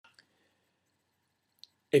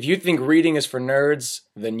If you think reading is for nerds,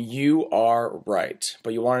 then you are right.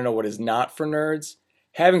 But you want to know what is not for nerds?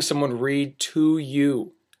 Having someone read to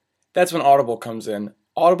you. That's when Audible comes in.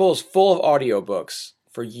 Audible is full of audiobooks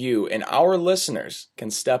for you, and our listeners can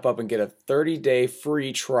step up and get a 30-day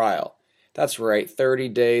free trial. That's right, 30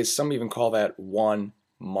 days. Some even call that 1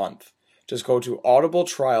 month. Just go to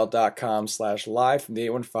audibletrial.com/live from the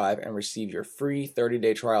 815 and receive your free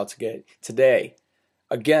 30-day trial today.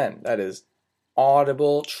 Again, that is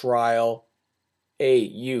Audible Trial,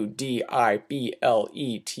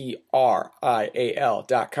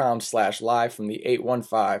 audibletrial.com/live from the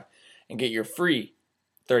 815 and get your free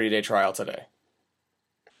 30-day trial today.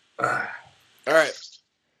 All right.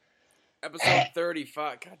 Episode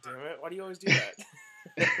 35. God damn it. Why do you always do that?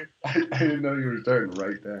 I didn't know you were starting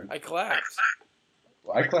right then. I clapped.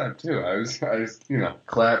 Well, I clapped too. I was,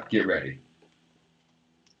 clap, get ready.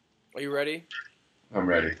 Are you ready? I'm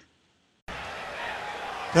ready.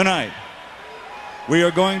 Tonight, we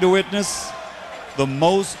are going to witness the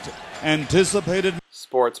most anticipated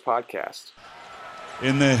sports podcast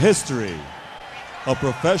in the history of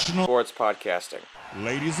professional sports podcasting.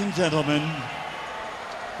 Ladies and gentlemen,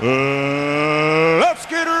 let's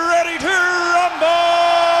get ready to rumble!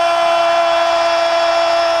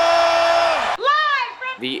 Live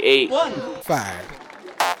from the 815.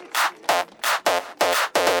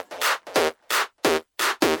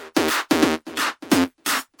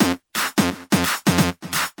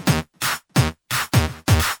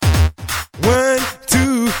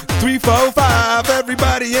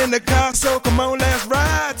 Everybody in the car, so come on, let's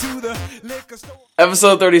ride to the liquor store.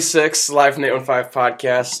 Episode 36, live from the 815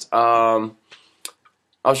 podcast. I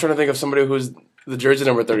was trying to think of somebody who's the jersey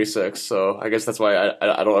number 36, so I guess that's why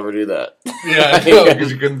I don't ever do that. Yeah, I know,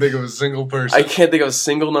 because you couldn't think of a single person. I can't think of a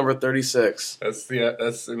single number 36. That's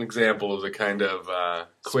an example of the kind of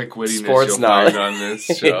quick wittiness sports you'll knowledge find on this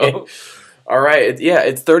show. All right,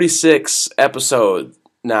 it's 36 episodes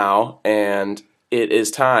now, and it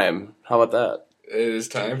is time. How about that? It is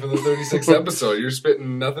time for the 36th episode. You're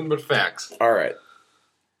spitting nothing but facts. All right.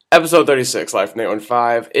 Episode 36, live from the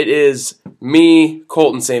 815. It is me,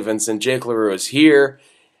 Colton St. Vincent. Jake LaRue is here.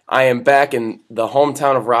 I am back in the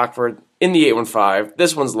hometown of Rockford in the 815.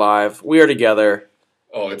 This one's live. We are together.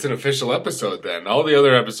 Oh, it's an official episode then. All the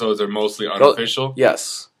other episodes are mostly unofficial.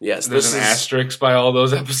 Yes. There's an asterisk by all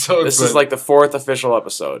those episodes. This is like the 4th official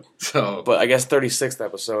episode. So, but I guess 36th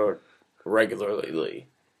episode regularly.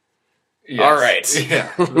 Yes. All right.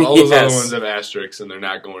 Yeah. All those other ones have asterisks, and they're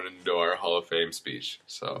not going into our Hall of Fame speech.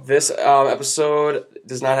 So this episode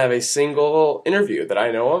does not have a single interview that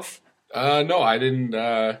I know of. No, I didn't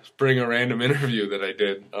bring a random interview that I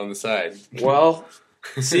did on the side. Well,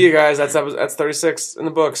 see you guys. That's 36 in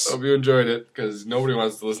the books. Hope you enjoyed it, because nobody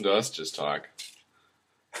wants to listen to us just talk.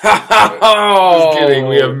 Just kidding.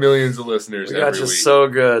 We have millions of listeners every week. So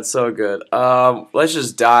good. Let's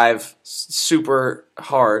just dive super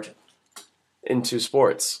hard into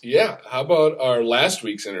sports. Yeah. How about our last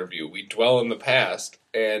week's interview? We dwell in the past,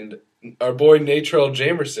 and our boy Natrell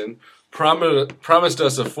Jamerson promised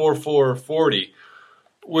us a 4.440,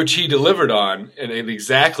 which he delivered on in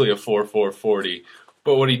exactly a 4.440.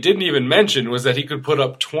 But what he didn't even mention was that he could put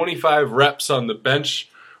up 25 reps on the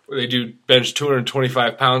bench. They do bench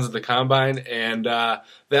 225 pounds at the combine, and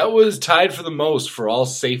that was tied for the most for all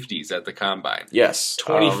safeties at the combine. Yes.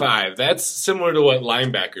 25. That's similar to what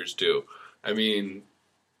linebackers do. I mean,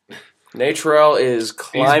 Natrell is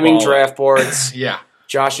climbing draft boards. Yeah.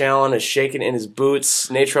 Josh Allen is shaking in his boots.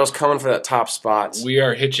 Natrell's coming for that top spot. We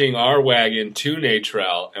are hitching our wagon to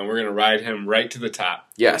Natrell, and we're going to ride him right to the top.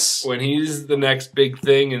 Yes. When he's the next big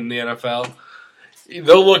thing in the NFL,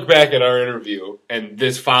 they'll look back at our interview and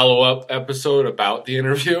this follow-up episode about the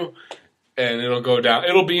interview, and it'll go down.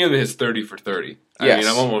 It'll be in his 30 for 30. Yes. I mean,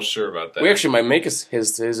 I'm almost sure about that. We actually might make his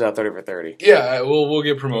 30 for 30. Yeah, we'll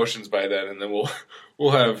get promotions by then, and then we'll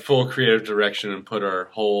have full creative direction and put our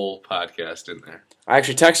whole podcast in there. I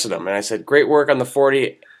actually texted him, and I said, great work on the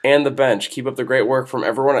 40 and the bench. Keep up the great work from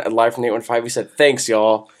everyone at Live from the 815. He said, thanks,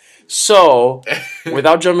 y'all. So,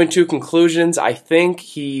 without jumping to conclusions, I think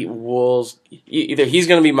he will either he's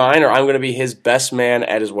going to be mine or I'm going to be his best man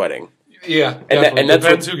at his wedding. Yeah, and that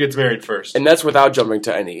depends who gets married first. And that's without jumping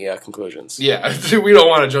to any conclusions. Yeah, we don't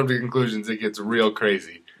want to jump to conclusions. It gets real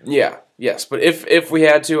crazy. Yeah, yes. But if we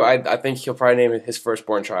had to, I think he'll probably name his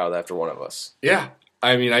firstborn child after one of us. Yeah.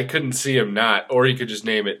 I mean, I couldn't see him not. Or he could just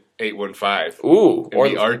name it 815. Ooh. Or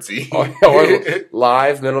be artsy. Or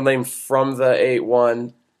live, middle name from the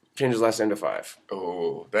 8-1, change his last name to 5.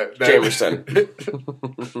 Oh, that Jamerson.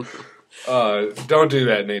 Don't do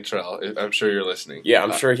that, Natrell. I'm sure you're listening. Yeah,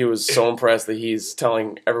 I'm sure he was so impressed that he's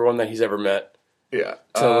telling everyone that he's ever met Yeah.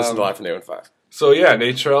 to listen to Live from the 815. So, yeah,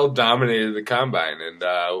 Nate Terrell dominated the Combine,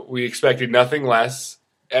 and we expected nothing less.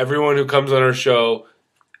 Everyone who comes on our show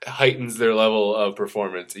heightens their level of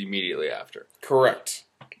performance immediately after. Correct.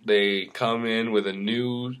 They come in with a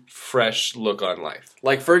new, fresh look on life.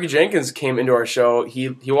 Like Fergie Jenkins came into our show. He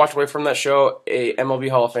walked away from that show a MLB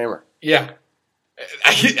Hall of Famer. Yeah.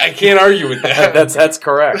 I can't argue with that. That's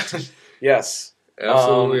correct. Yes.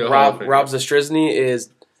 Absolutely. a Hall of Famer. Rob Zastryzny is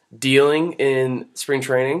dealing in spring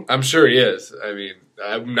training. I'm sure he is. I mean,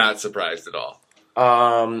 I'm not surprised at all.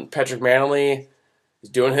 Patrick Manley is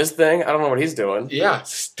doing his thing. I don't know what he's doing. Yeah,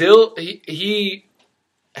 still, he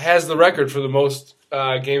has the record for the most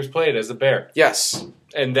games played as a Bear. Yes.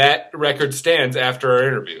 And that record stands after our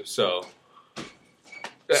interview, so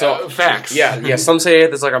facts. Yeah. Some say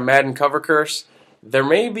there's like a Madden cover curse. There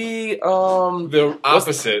may be the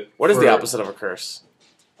opposite. What is the opposite of a curse?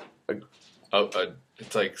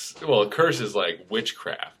 It's like, well, a curse is like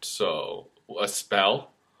witchcraft, so a spell,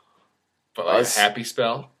 but like a happy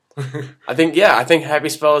spell. I think happy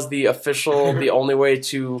spell is the only way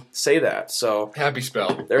to say that. So happy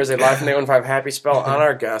spell. There is a Live from the 815 happy spell on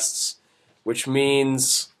our guests, which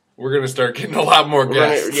means we're gonna start getting a lot more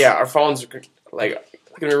guests. Our phones are like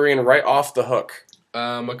gonna be ringing right off the hook.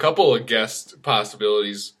 A couple of guest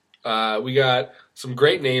possibilities. We got some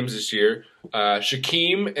great names this year.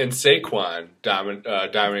 Shaquem and Saquon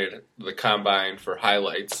dominated the Combine for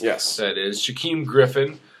highlights. Yes. That is Shaquem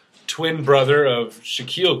Griffin, twin brother of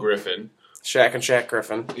Shaquille Griffin. Shaq and Shaq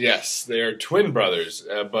Griffin. Yes, they are twin brothers,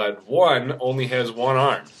 but one only has one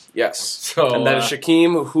arm. Yes. And that is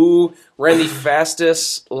Shaquem, who ran the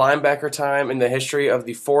fastest linebacker time in the history of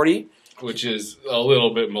the 40. Which is a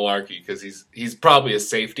little bit malarkey because he's probably a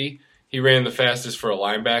safety. He ran the fastest for a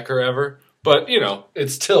linebacker ever. But,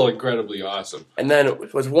 it's still incredibly awesome. And then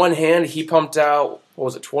with one hand, he pumped out,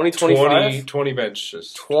 25? 20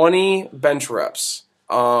 benches. 20 bench reps.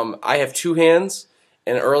 I have two hands,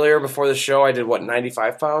 and earlier before the show, I did,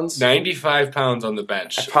 95 pounds? 95 pounds on the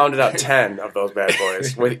bench. I pounded out 10 of those bad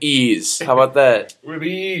boys with ease. How about that? With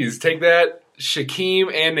ease. Take that,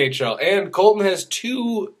 Shaquem and Nate Terrell. And Colton has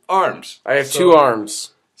 2 arms. I have 2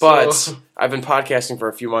 arms. But I've been podcasting for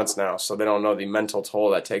a few months now, so they don't know the mental toll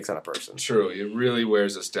that takes on a person. True. It really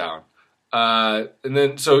wears us down. And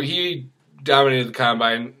then, so he dominated the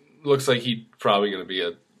Combine. Looks like he's probably going to be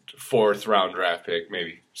a 4th round draft pick,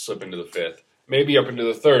 maybe slip into the 5th. Maybe up into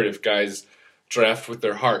the 3rd if guys draft with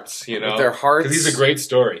their hearts, With their hearts. Because he's a great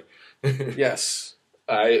story. Yes.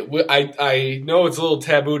 I know it's a little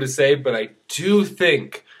taboo to say, but I do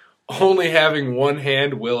think only having one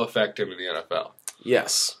hand will affect him in the NFL.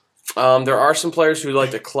 Yes. There are some players who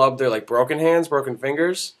like to club their broken hands, broken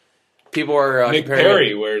fingers. People are Nick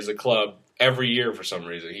Perry wears a club every year for some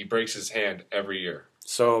reason. He breaks his hand every year.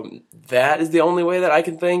 So that is the only way that I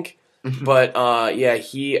can think. But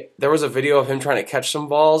there was a video of him trying to catch some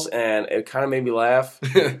balls, and it kind of made me laugh.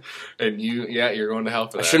 And you're going to hell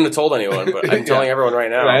for that. I shouldn't have told anyone, but I'm telling everyone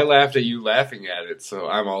right now. But I laughed at you laughing at it, so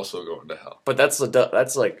I'm also going to hell. But that's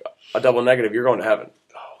like a double negative. You're going to heaven.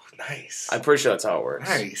 Nice. I'm pretty sure that's how it works.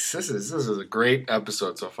 Nice. This is a great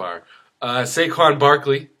episode so far. Saquon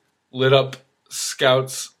Barkley lit up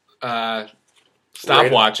scouts'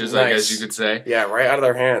 stopwatches, I guess you could say. Yeah, right out of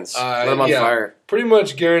their hands. Lit them on fire. Pretty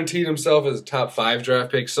much guaranteed himself as a top 5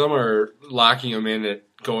 draft pick. Some are locking him in at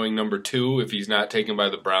going number 2 if he's not taken by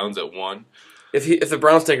the Browns at 1. If the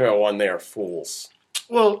Browns take him at 1, they are fools.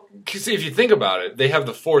 Well, see, if you think about it, they have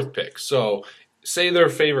the 4th pick. So, say their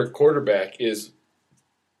favorite quarterback is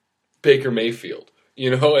Baker Mayfield,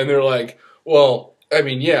 and they're like, well, I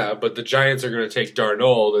mean, yeah, but the Giants are going to take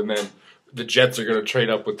Darnold, and then the Jets are going to trade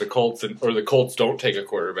up with the Colts, or the Colts don't take a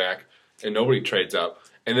quarterback, and nobody trades up,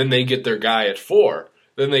 and then they get their guy at 4.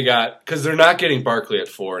 Then they because they're not getting Barkley at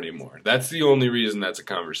 4 anymore. That's the only reason that's a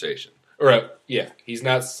conversation. Or, he's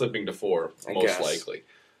not slipping to 4, most likely.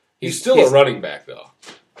 He's still a running back, though.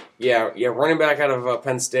 Yeah, running back out of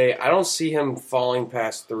Penn State. I don't see him falling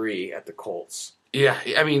past 3 at the Colts. Yeah,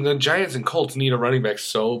 I mean, the Giants and Colts need a running back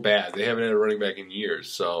so bad. They haven't had a running back in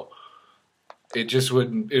years, so it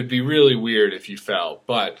would be really weird if he fell.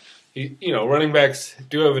 But, running backs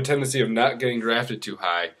do have a tendency of not getting drafted too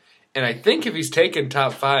high. And I think if he's taken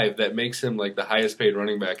top 5, that makes him like the highest paid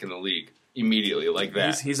running back in the league immediately, like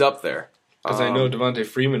that. He's up there. Because I know Devontae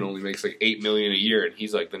Freeman only makes like $8 million a year, and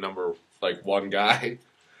he's like the number 1 guy.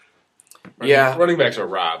 Running backs are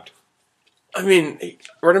robbed. I mean,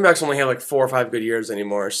 running backs only have 4 or 5 good years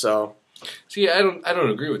anymore, so. See, I don't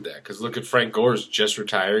agree with that because look at Frank Gore's just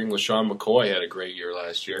retiring. LaShawn McCoy had a great year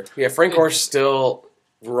last year. Yeah, Frank Gore's still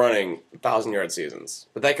running 1,000-yard seasons,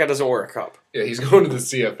 but that guy doesn't wear a cup. Yeah, he's going to the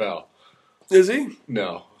CFL. Is he?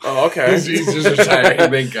 No. Oh, okay. He's just retiring,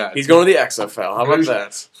 thank God. He's going to the XFL. How about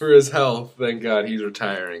that? For his health, thank God he's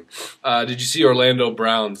retiring. Did you see Orlando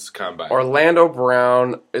Brown's combine? Orlando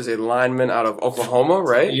Brown is a lineman out of Oklahoma,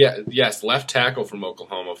 right? Yes, left tackle from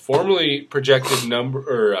Oklahoma, formerly projected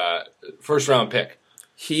first round pick.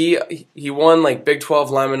 He won like Big 12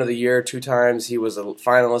 Lineman of the Year 2 times. He was a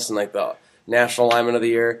finalist in like the National Lineman of the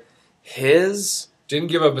Year. Didn't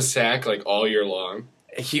give up a sack like all year long.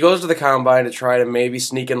 He goes to the combine to try to maybe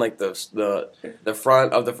sneak in like the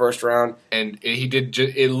front of the first round, and he did.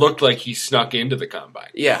 It looked like he snuck into the combine.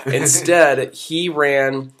 Yeah. Instead, he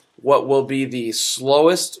ran what will be the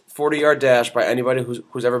slowest 40-yard dash by anybody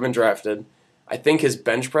who's ever been drafted. I think his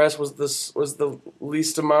bench press was the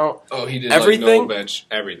least amount. Oh, he did everything, like no bench,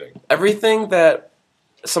 everything. Everything that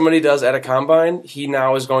somebody does at a combine, he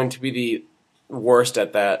now is going to be the worst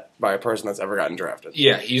at that by a person that's ever gotten drafted.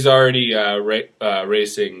 Yeah, he's already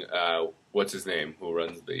racing. What's his name? Who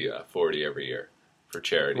runs the 40 every year for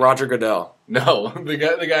charity? Roger Goodell. No, the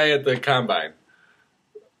guy at the combine.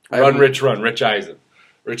 Rich Eisen.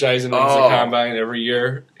 Rich Eisen runs the combine every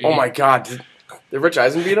year. Oh my God! Did Rich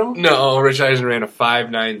Eisen beat him? No, Rich Eisen ran a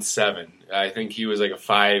 5.97. I think he was like a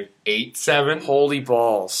 5.87. Holy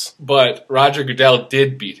balls! But Roger Goodell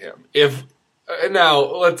did beat him. Now,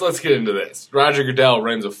 let's get into this. Roger Goodell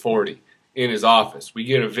runs a 40 in his office. We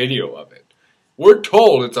get a video of it. We're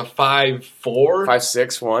told it's a 5.4?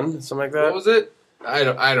 5.6, 1, something like that. What was it? I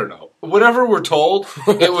don't know. Whatever we're told,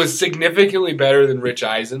 it was significantly better than Rich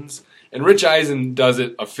Eisen's. And Rich Eisen does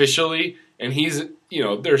it officially, and he's,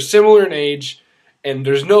 they're similar in age, and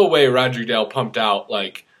there's no way Roger Goodell pumped out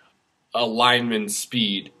like a lineman's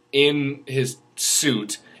speed in his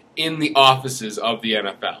suit in the offices of the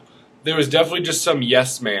NFL. There was definitely just some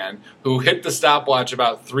yes man who hit the stopwatch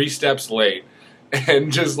about 3 steps late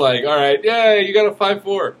and just like, all right, yeah, you got a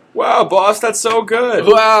 5.4. Wow, boss, that's so good.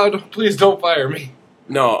 Wow, please don't fire me.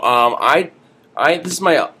 No, this is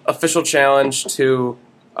my official challenge to,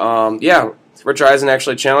 Rich Eisen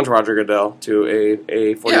actually challenged Roger Goodell to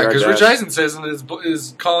a 40-yard dash. Yeah, because Rich Eisen says and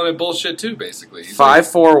is calling it bullshit too, basically.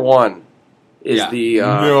 5.41 is the...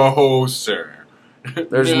 no, sir.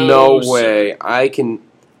 There's no way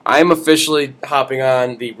I'm officially hopping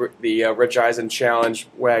on the Rich Eisen challenge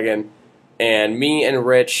wagon, and me and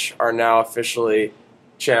Rich are now officially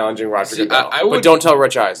challenging Roger Goodell. But don't tell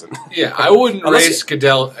Rich Eisen. Yeah, I wouldn't race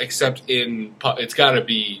Goodell except it's got to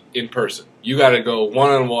be in person. You got to go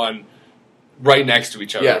one-on-one right next to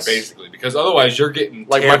each other, basically, because otherwise you're getting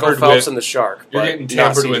like Michael Phelps and the Shark. You're getting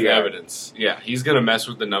tampered with evidence. Yeah, he's going to mess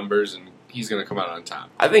with the numbers, and he's going to come out on top.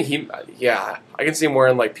 I think I can see him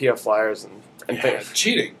wearing like PF flyers and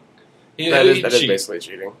cheating. That is basically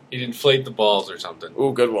cheating. He'd inflate the balls or something.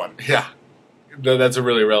 Ooh, good one. Yeah. That's a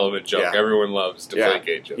really relevant joke. Yeah. Everyone loves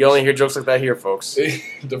Deflategate jokes. You only hear jokes like that here, folks.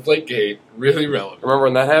 Deflategate, really relevant. Remember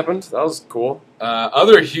when that happened? That was cool.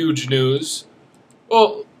 Other huge news.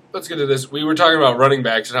 Well, let's get to this. We were talking about running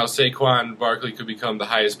backs and how Saquon Barkley could become the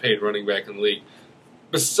highest paid running back in the league.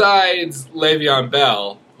 Besides Le'Veon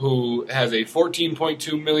Bell, who has a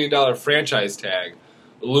 $14.2 million franchise tag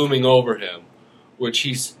looming over him, which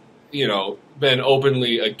he's been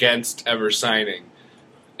openly against ever signing.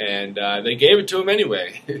 And they gave it to him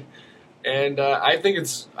anyway. And I think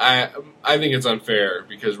it's unfair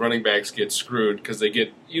because running backs get screwed because they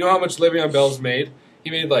get, how much Le'Veon Bell's made? He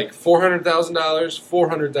made like $400,000,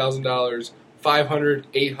 $400,000,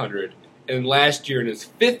 $500,000, $800,000. And last year, in his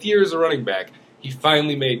 5th year as a running back, he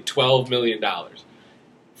finally made $12 million.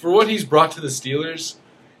 For what he's brought to the Steelers,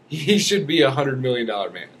 he should be a $100 million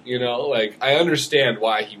man. I understand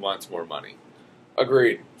why he wants more money.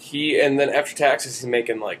 Agreed. And then after taxes, he's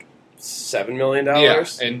making like $7 million. Yeah,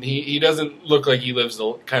 and he doesn't look like he lives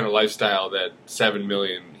the kind of lifestyle that $7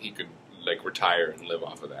 million he could retire and live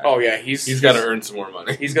off of that. Oh yeah, he's got to earn some more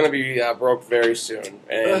money. He's going to be broke very soon.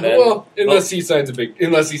 And unless he signs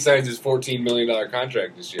his $14 million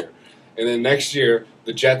contract this year, and then next year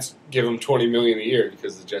the Jets give him $20 million a year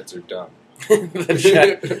because the Jets are dumb.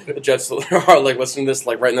 the Jets are like listening to this,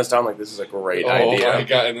 like writing this down, like this is a great idea. Oh my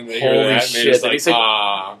God! And then they hear that, and they're just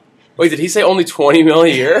like, Wait, did he say only $20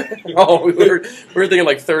 million a year? Oh, we were thinking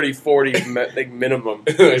like 30, 40 minimum.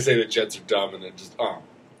 I say the Jets are dumb, and then just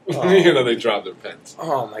they drop their pens.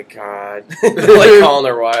 Oh my God! They're like calling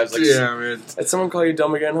their wives. Like, yeah, man. Did someone call you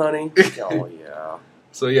dumb again, honey? Oh yeah.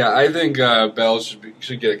 So yeah, I think Bell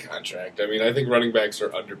should get a contract. I mean, I think running backs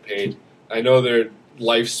are underpaid. I know their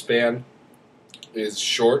lifespan is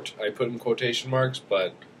short, I put in quotation marks,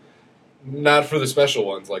 but not for the special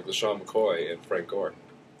ones like LaShawn McCoy and Frank Gore.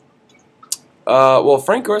 Well,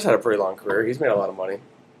 Frank Gore's had a pretty long career. He's made a lot of money.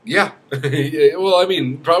 Yeah. Well, I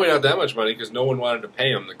mean, probably not that much money because no one wanted to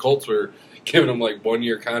pay him. The Colts were giving him like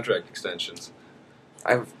 1-year contract extensions.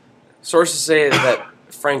 I've sources say that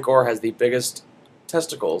Frank Gore has the biggest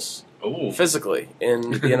testicles Ooh. physically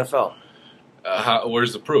in the NFL.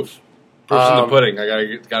 Where's the proof? Proof's in the pudding.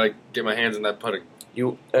 I gotta get my hands in that pudding.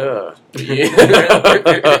 You, oh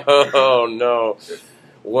no.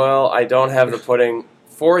 Well, I don't have the pudding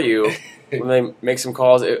for you. Let me make some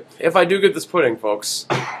calls. If I do get this pudding, folks,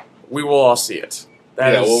 we will all see it.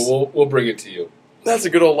 We'll bring it to you. That's a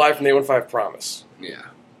good old lie from the 815 Promise.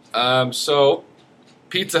 Yeah. So,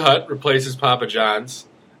 Pizza Hut replaces Papa John's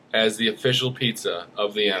as the official pizza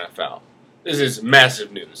of the NFL. This is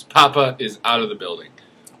massive news. Papa is out of the building.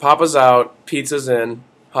 Papa's out. Pizza's in.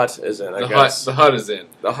 Hut is in, I guess. The Hut is in.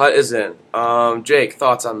 The Hut is in. Jake,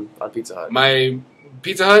 thoughts on Pizza Hut? My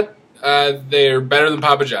Pizza Hut, they're better than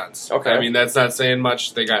Papa John's. Okay. I mean, that's not saying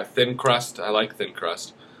much. They got thin crust. I like thin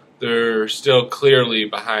crust. They're still clearly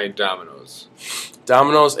behind Domino's.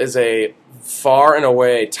 Domino's is a far and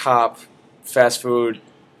away top fast food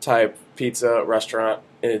type pizza restaurant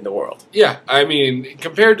in the world. Yeah, I mean,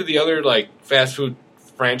 compared to the other like fast food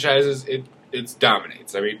franchises, it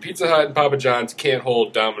dominates. I mean, Pizza Hut and Papa John's can't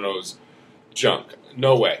hold Domino's junk.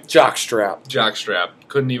 No way. Jockstrap.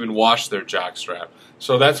 Couldn't even wash their jockstrap.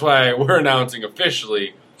 So that's why we're announcing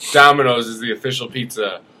officially Domino's is the official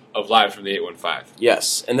pizza of Live from the 815.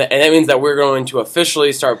 Yes, and that means that we're going to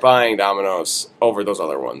officially start buying Domino's over those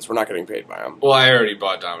other ones. We're not getting paid by them. Well, I already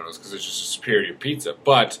bought Domino's because it's just a superior pizza.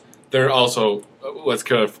 But they're also, let's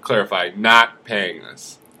clarify, not paying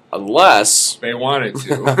us. Unless they wanted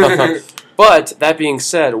to. But that being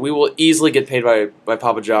said, we will easily get paid by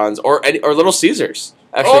Papa John's or Little Caesars.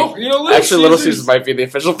 Actually, Little Caesars might be the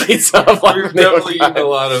official pizza of Live. We've definitely eaten a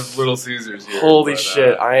lot of Little Caesars here. Holy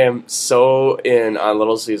shit! I am so in on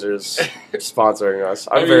Little Caesars sponsoring us.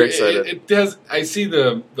 I'm very excited. It does. I see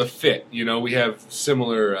the fit. You know, we have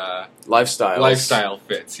similar lifestyle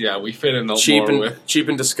fits. Yeah, we fit in the cheap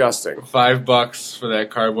and disgusting. $5 for that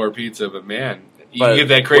cardboard pizza, but man. You But get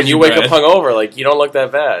that crazy when you bread. wake up hungover, like you don't look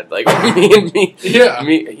that bad. Like me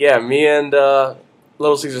and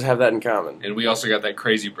Little Caesars have that in common. And we also got that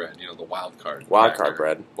crazy bread, you know, the wild card. Wild card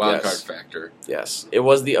bread. Wild card factor. Yes, it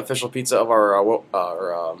was the official pizza of our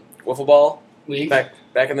wiffle ball league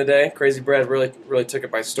back in the day. Crazy bread really took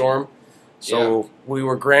it by storm. So we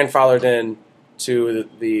were grandfathered in to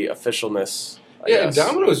the officialness. I guess. And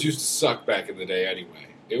Domino's used to suck back in the day anyway.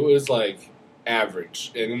 It was like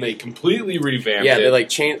average, and then they completely revamped it. Yeah, they like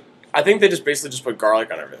changed. I think they just basically put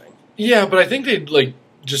garlic on everything. Yeah, but I think they'd like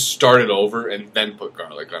just started over and then put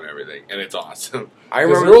garlic on everything, and it's awesome. I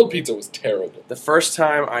remember their old pizza was terrible. The first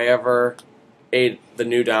time I ever ate the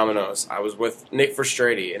new Domino's, I was with Nick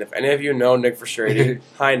Verstrady, and if any of you know Nick Verstrady,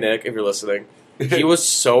 hi Nick, if you're listening, he was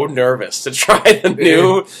so nervous to try the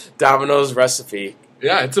new Domino's recipe.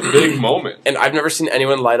 Yeah, it's a big moment. And I've never seen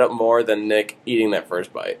anyone light up more than Nick eating that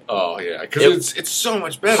first bite. Oh, yeah, because it's so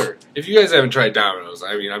much better. If you guys haven't tried Domino's,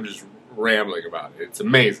 I mean, I'm just rambling about it. It's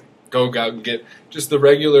amazing. Go out and get just the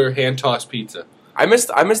regular hand-tossed pizza. I missed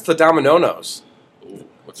the Domino's. Ooh,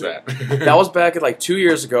 what's that? That was back at like 2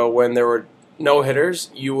 years ago when there were no hitters.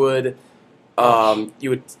 You would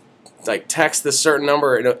like text this certain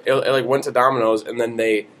number and it like went to Domino's, and then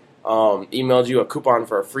they emailed you a coupon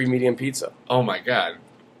for a free medium pizza. Oh my god.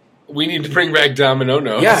 We need to bring back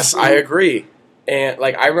Domino's. Yes, I agree. And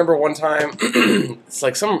like I remember one time it's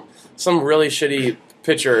like some really shitty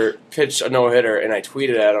pitcher pitched a no-hitter, and I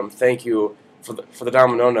tweeted at him, "Thank you for the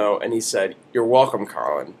Domino," and he said, "You're welcome,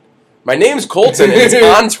 Colin." My name's Colton, and it's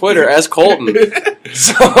on Twitter as Colton.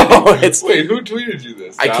 So it's wait, who tweeted you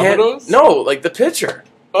this? I Domino's? can't. No, like the pitcher.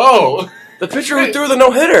 Oh. The pitcher who threw the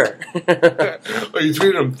no-hitter. Oh, you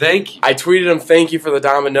tweeted him, thank you. I tweeted him, thank you for the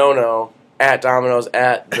Domino, at Domino's,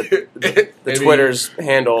 at the Twitter's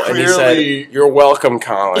handle, and he said, "You're welcome,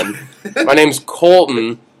 Colin. My name's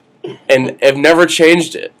Colton, and I've never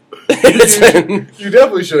changed it." You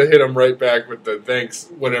definitely should have hit him right back with the thanks,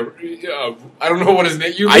 whatever. I don't know what his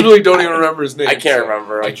name. You literally don't even remember his name. I can't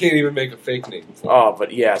remember. I can't even make a fake name. Oh,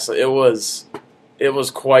 but yeah, so it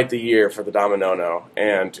was quite the year for the Domino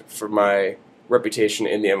and for my reputation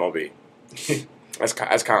in the MLB.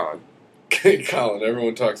 as Colin. Colin.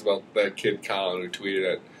 Everyone talks about that kid Colin who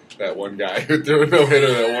tweeted at that one guy who threw a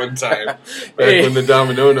no-hitter that one time back when the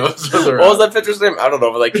Domino's was around. What was that pitcher's name? I don't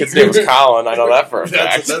know, but that kid's name was Colin. I know that for a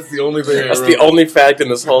fact. That's the only thing I remember. That's the only fact in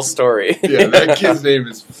this whole story. Yeah, that kid's name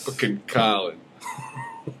is fucking Colin.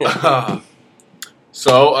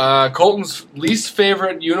 So, Colton's least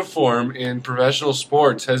favorite uniform in professional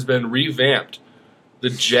sports has been revamped. the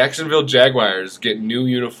Jacksonville Jaguars get new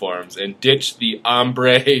uniforms and ditch the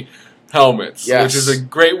ombre helmets, Yes. which is a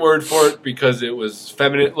great word for it because it was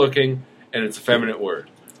feminine looking and it's a feminine word.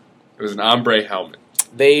 It was an ombre helmet.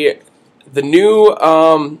 The new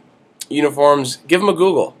uniforms, give them a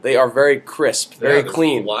Google. They are very crisp, very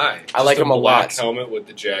clean. Fly. I like Just them a black lot. helmet with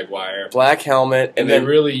the Jaguar. Black helmet, And and they then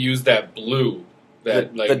really use that blue.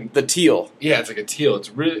 That the teal. yeah, it's like a teal. It's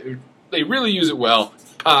really they really use it well.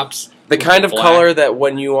 Pops. The kind of Black. color that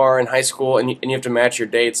when you are in high school and you have to match your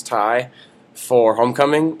date's tie for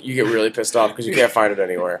homecoming, you get really pissed off because you can't find it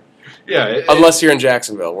anywhere. Yeah. Unless you're in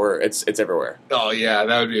Jacksonville, where it's everywhere. Oh yeah,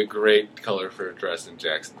 that would be a great color for a dress in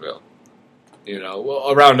Jacksonville.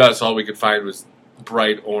 Well, around us, all we could find was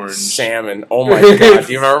bright orange. Salmon. Oh my god.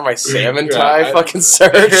 Do you remember my salmon tie fucking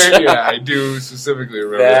search? Yeah, I do specifically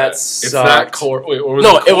remember That It's not sucked. coral. Wait, or was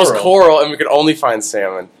No, it it was coral, and we could only find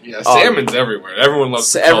salmon. Yeah, salmon's everywhere. Everyone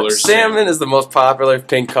loves the color. Salmon is the most popular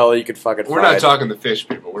pink color you could fucking We're find. not talking the fish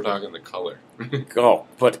people. We're talking the color. Oh,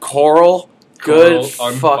 but coral, good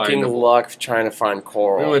Coral, fucking unfindable. luck trying to find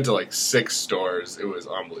coral. We went to like 6 stores. It was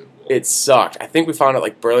unbelievable. It sucked. I think we found it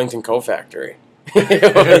like Burlington Co Factory.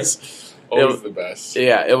 it was, always the best.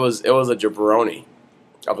 yeah, it was a jabroni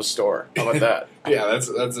of a store. How about that? Yeah,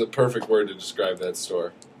 that's a perfect word to describe that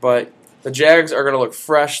store. But the Jags are going to look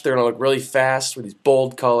fresh. They're going to look really fast with these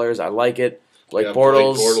bold colors. I like it. Blake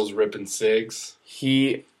Bortles. Blake Bortles ripping cigs.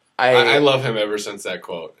 I I love him ever since that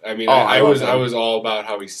quote. I mean, Oh, I I love was him. I was all about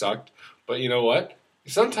how he sucked, but you know what?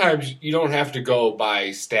 Sometimes you don't have to go by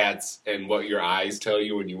stats and what your eyes tell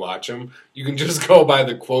you when you watch them. You can just go by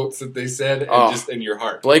the quotes that they said and just in your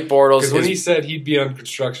heart. Blake Bortles Because when is he said he'd be on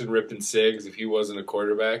construction ripping cigs if he wasn't a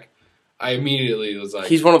quarterback, I immediately was like,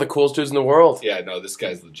 he's one of the coolest dudes in the world. yeah, no, this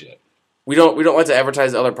guy's legit. We don't like to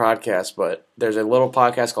advertise other podcasts, but there's a little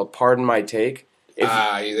podcast called Pardon My Take.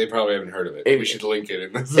 They probably haven't heard of it. if- We should link it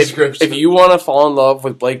in the description. If you want to fall in love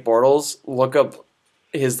with Blake Bortles, look up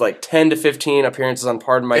his like 10 to 15 appearances on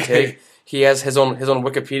Pardon My Take. He has his own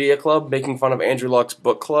Wikipedia club making fun of Andrew Luck's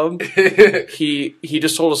book club. He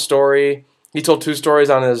just told a story. He told 2 stories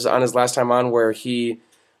on his last time on where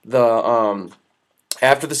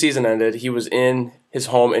after the season ended, he was in his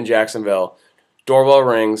home in Jacksonville. Doorbell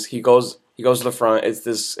rings. He goes to the front. It's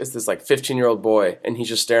this like 15-year-old boy, and he's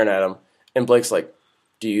just staring at him. And Blake's like,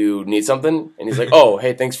 "Do you need something?" And he's like, "Oh,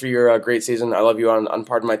 hey, thanks for your great season. I love you on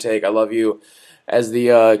Pardon My Take. I love you as the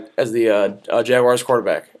Jaguars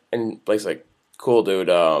quarterback." And Blake's like, "Cool, dude.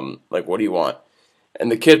 Like, what do you want?" And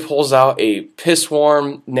the kid pulls out a piss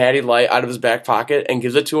warm Natty Light out of his back pocket and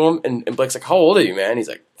gives it to him. And Blake's like, "How old are you, man?" He's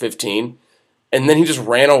like, 15. And then he just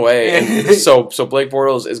ran away. And so Blake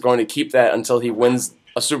Bortles is going to keep that until he wins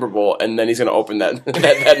a Super Bowl, and then he's going to open that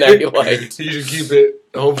Natty Light. You should keep it.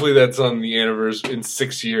 Hopefully, that's on the anniversary in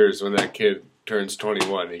 6 years when that kid turns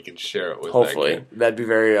 21. He can share it with. Hopefully. that kid. That'd be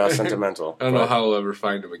very sentimental. I don't know But how we'll ever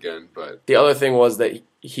find him again, but the other thing was that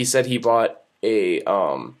he said he bought a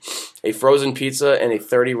frozen pizza and a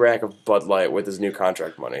 30 rack of Bud Light with his new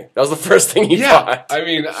contract money. That was the first thing he bought. I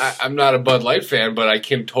mean, I'm not a Bud Light fan, but I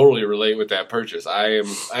can totally relate with that purchase. I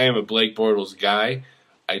am a Blake Bortles guy.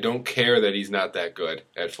 I don't care that he's not that good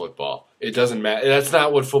at football. It doesn't matter. That's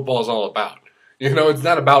not what football is all about. It's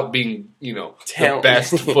not about being, the Talent.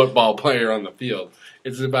 best football player on the field.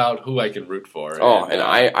 It's about who I can root for. And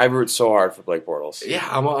I root so hard for Blake Bortles. Yeah,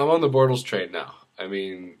 I'm on the Bortles train now. I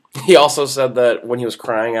mean, He also said that when he was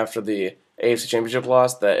crying after the AFC Championship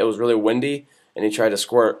loss, that it was really windy, and he tried to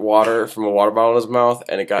squirt water from a water bottle in his mouth,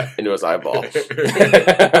 and it got into his eyeball.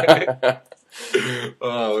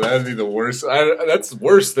 oh, that'd be the worst. That's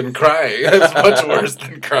worse than crying. That's much worse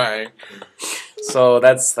than crying. So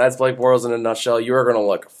that's Blake Bortles in a nutshell. You are going to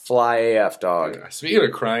look fly AF, dog. Yeah. Speaking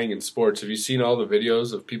of crying in sports, have you seen all the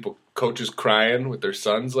videos of coaches crying with their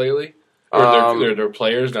sons lately? Or their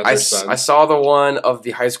players, not their sons? I saw the one of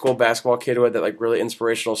the high school basketball kid who had that like really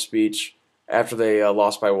inspirational speech after they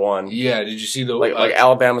lost by 1. Yeah, did you see the like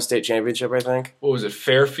Alabama State Championship, I think. what was it,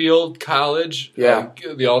 Fairfield College? Yeah.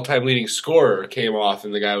 The all-time leading scorer came off,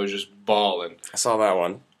 and the guy was just bawling. I saw that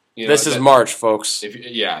one. You This know, is March, folks.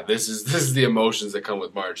 This is the emotions that come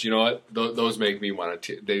with March. You know what? Those make me want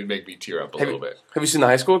to. They make me tear up a little bit. Have you seen the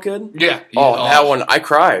high school kid? Yeah. That one, I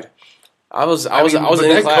cried. I was but in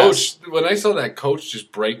that class. coach, when I saw that coach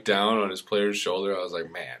just break down on his player's shoulder, I was like,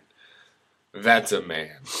 man, that's a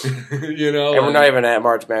man. And we're not even at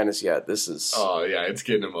March Madness yet. This is. Oh yeah, it's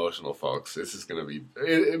getting emotional, folks. This is gonna be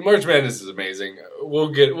March Madness is amazing.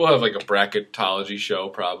 We'll have like a bracketology show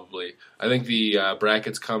probably. I think the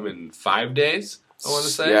brackets come in 5 days. I want to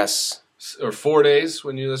say Yes. or 4 days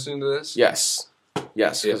when you're listening to this. Yes.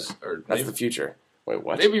 'Cause Or that's maybe- the future. Wait,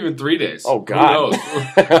 what? Maybe even 3 days. Oh, God. Who knows?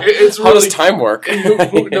 It's How really, does time work?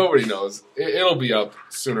 Nobody knows. It'll be up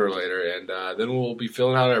sooner or later, and then we'll be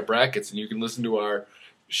filling out our brackets, and you can listen to our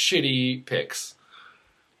shitty picks.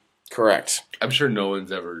 Correct. I'm sure no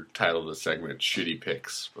one's ever titled a segment "Shitty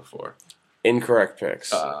Picks" before. Incorrect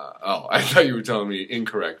picks. I thought you were telling me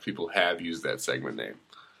incorrect. People have used that segment name.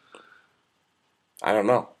 I don't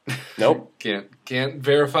know. Nope. Can't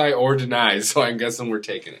verify or deny, so I'm guessing we're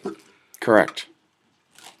taking it. Correct.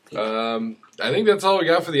 I think that's all we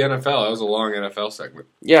got for the NFL. That was a long NFL segment.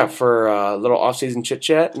 Yeah, for a little off-season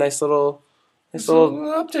chit-chat. Nice little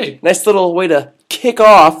update. Nice little way to kick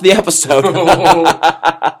off the episode.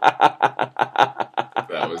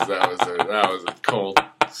 That was a cold,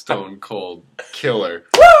 stone cold killer.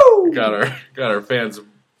 Woo! Got our fans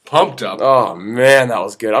pumped up. Oh man, that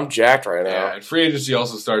was good. I'm jacked right now. Yeah, and free agency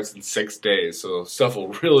also starts in 6 days, so stuff will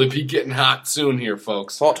really be getting hot soon here,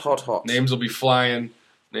 folks. Hot. Names will be flying.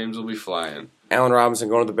 Allen Robinson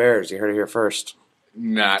going to the Bears. You heard it here first.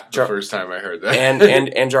 Not the first time I heard that.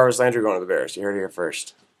 and Jarvis Landry going to the Bears. You heard it here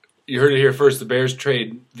first. You heard it here first. The Bears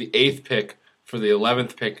trade the 8th pick for the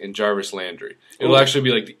 11th pick in Jarvis Landry. It'll actually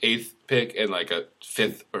be like the 8th pick and like a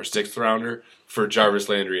 5th or 6th rounder for Jarvis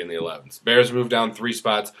Landry in the 11th. Bears move down 3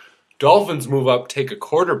 spots. Dolphins move up, take a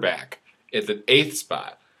quarterback at the 8th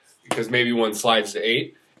spot because maybe one slides to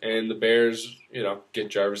 8, and the Bears, get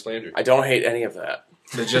Jarvis Landry. I don't hate any of that.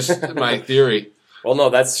 That's just my theory. Well, no,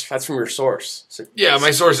 that's from your source. So, yeah,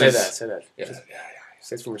 my sources. Say that. Yeah.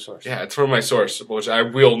 Say it's from your source. Yeah, it's from my source, which I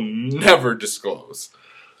will never disclose.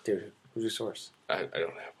 Dude, who's your source? I don't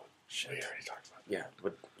have one. Shit, we already talked about it. Yeah,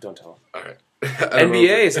 but don't tell him. All right.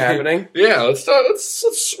 NBA is happening. Yeah, let's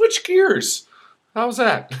switch gears. How's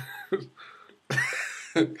that?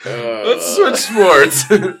 Let's switch sports.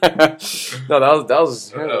 No, that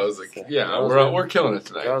was like, we're killing it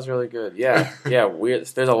tonight. That was really good. Yeah.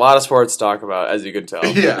 There's a lot of sports to talk about, as you can tell.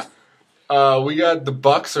 Yeah. We got the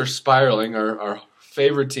Bucks are spiraling. Our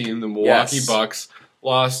favorite team, the Milwaukee Bucks,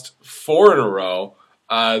 lost 4 in a row.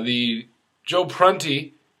 The Joe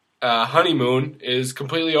Prunty honeymoon is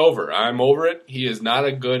completely over. I'm over it. He is not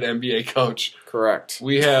a good NBA coach. Correct.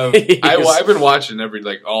 We have. I've been watching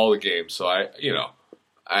all the games, so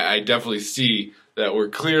I definitely see that we're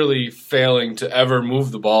clearly failing to ever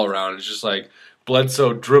move the ball around. It's just like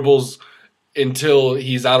Bledsoe dribbles until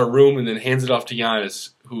he's out of room and then hands it off to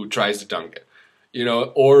Giannis, who tries to dunk it.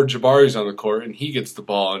 Or Jabari's on the court and he gets the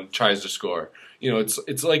ball and tries to score.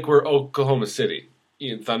 It's like we're Oklahoma City.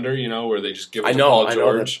 Thunder, where they just give it to Paul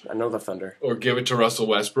George. I know the Thunder. Or give it to Russell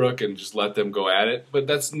Westbrook and just let them go at it. But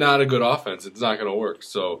that's not a good offense. It's not going to work.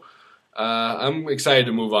 So I'm excited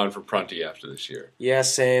to move on from Prunty after this year. Yeah,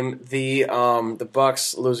 same. The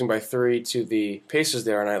Bucks losing by 3 to the Pacers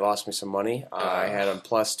there, and I lost me some money. I had them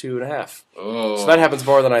plus 2.5. Oh. So that happens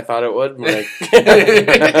more than I thought it would.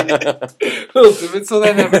 So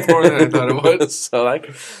that happens more than I thought it would. So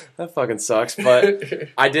that fucking sucks. But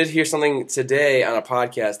I did hear something today on a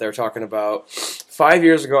podcast. They were talking about 5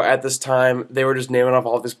 years ago at this time, they were just naming off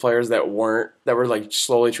all these players that were like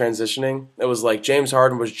slowly transitioning. It was like James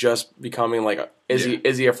Harden was just becoming like, is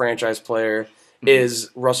he a franchise player? Mm-hmm. Is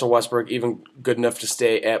Russell Westbrook even good enough to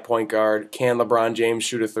stay at point guard? Can LeBron James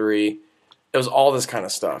shoot a 3? It was all this kind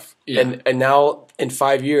of stuff. Yeah. And now in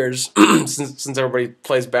 5 years, since everybody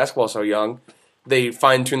plays basketball so young, they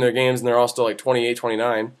fine-tune their games and they're all still like 28,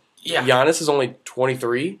 29. Yeah. Giannis is only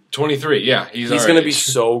 23. 23, yeah. He's going to be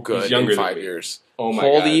so good in 5 years. Oh my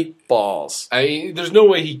Holy God. balls. There's no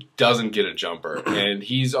way he doesn't get a jumper. And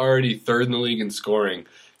he's already 3rd in the league in scoring,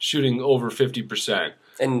 shooting over 50%.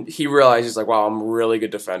 And he realizes, like, wow, I'm a really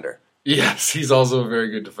good defender. Yes, he's also a very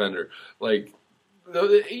good defender. Like,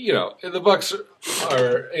 the Bucks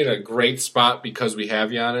are in a great spot because we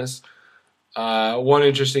have Giannis. One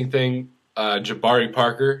interesting thing, Jabari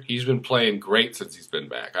Parker, he's been playing great since he's been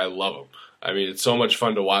back. I love him. I mean, it's so much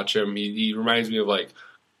fun to watch him. He reminds me of, like,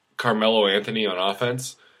 Carmelo Anthony on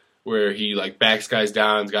offense, where he, like, backs guys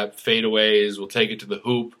down, he's got fadeaways, will take it to the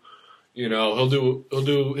hoop.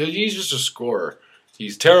 He's just a scorer.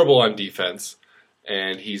 He's terrible on defense.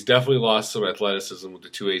 And he's definitely lost some athleticism with the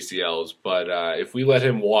 2 ACLs. But if we let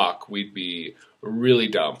him walk, we'd be really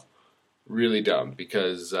dumb. Really dumb.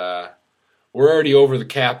 Because we're already over the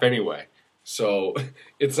cap anyway. So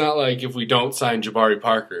it's not like if we don't sign Jabari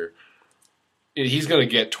Parker, he's going to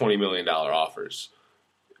get $20 million offers.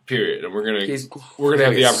 Period. And we're going to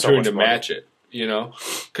have the opportunity to match it.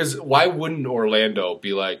 Because why wouldn't Orlando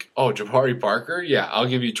be like, oh, Jabari Parker? Yeah, I'll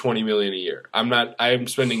give you $20 million a year. I'm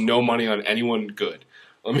spending no money on anyone good.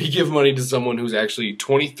 Let me give money to someone who's actually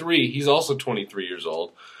 23. He's also 23 years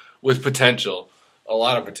old with potential. a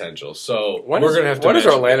lot of potential. So When we're is- going to have to. When is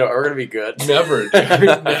match Orlando are going to be good? Never, dude,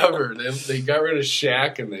 never. They got rid of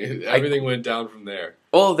Shaq, and everything went down from there.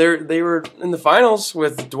 Well, they were in the finals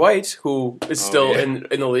with Dwight, who is still in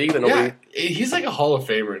the league. That nobody, He's like a Hall of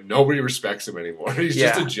Famer. And nobody respects him anymore. He's Yeah.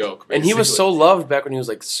 just a joke. and he was basically. so loved back when he was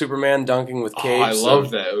like Superman dunking with Oh, capes. I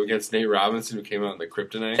loved that against Nate Robinson, who came out in the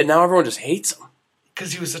Kryptonite. And now everyone just hates him.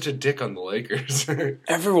 Because he was such a dick on the Lakers.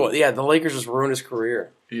 Everyone, the Lakers just ruined his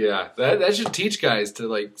career. Yeah, that should teach guys to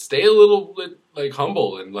like stay a little bit like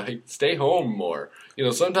humble and like stay home more. You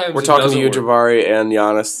know, sometimes We're it talking to doesn't you, work. Jabari and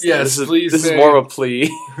Giannis. Yes, please This is say- more of a plea.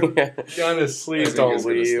 Giannis, Please I think, don't is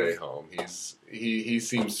gonna leave. Stay home. He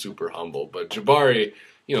seems super humble, but Jabari,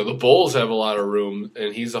 you know, the Bulls have a lot of room,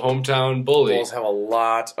 and he's a hometown bully. Bulls have a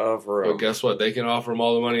lot of But room. guess what? They can offer him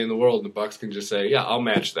all the money in the world, and the Bucks can just say, "Yeah, I'll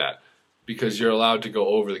match that," because you're allowed to go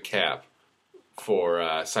over the cap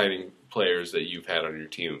for signing players that you've had on your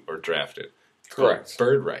team or drafted. It's called Correct.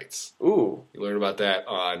 bird rights. Ooh, You learn about that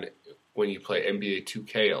on when you play NBA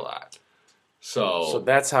 2K a lot. so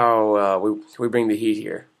that's how we bring the heat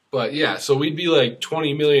here. But yeah, so we'd be like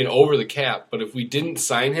 20 million over the cap. But if we didn't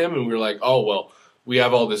sign him and we were like, oh well, we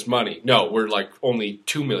have all this money. No, we're like only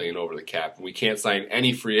 2 million over the cap, and we can't sign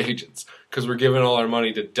any free agents because we're giving all our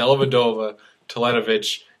money to Dellavedova,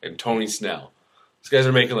 Teletovic, and Tony Snell. These guys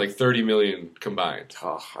are making like 30 million combined.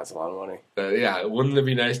 Oh, that's a lot of money. Yeah, wouldn't it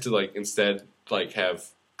be nice to like instead like have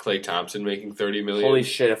Klay Thompson making 30 million? Holy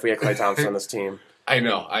shit! If we had Klay Thompson on this team, I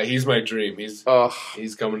know. He's my dream. He's oh,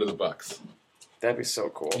 coming to the Bucks. that'd be so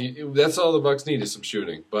cool. That's all the Bucks need is some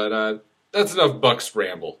shooting. But that's enough Bucks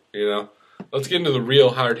ramble, you know? Let's get into the real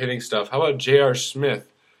hard-hitting stuff. How about J.R.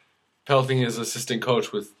 Smith pelting his assistant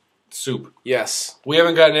coach with soup? Yes, We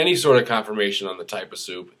haven't gotten any sort of confirmation on the type of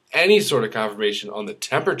soup, any sort of confirmation on the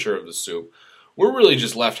temperature of the soup. We're really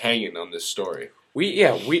just left hanging on this story. we.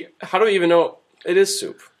 How do we even know it is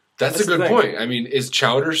soup? That's a That's the good thing. point. I mean, is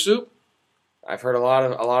chowder soup? I've heard a lot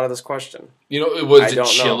of this question. You know, was I it don't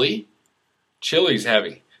know. chili? Chili's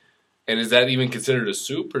heavy. And is that even considered a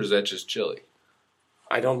soup, or is that just chili?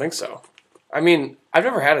 I don't think so. I mean, I've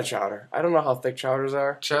never had a chowder. I don't know how thick chowders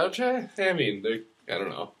are. Chowder? I mean, I don't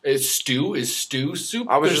know. Is stew soup?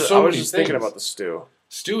 I was There's just, so I was many just thinking things. about the stew.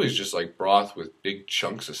 Stew is just like broth with big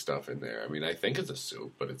chunks of stuff in there. I mean, I think it's a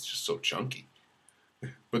soup, but it's just so chunky.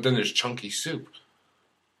 But then there's chunky soup,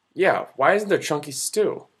 Yeah, why isn't there chunky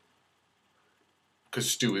stew? because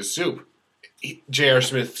stew is soup. J.R.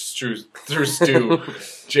 Smith threw stew.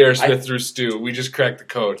 J.R. Smith threw stew. We just cracked the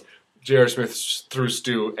code. J.R. Smith threw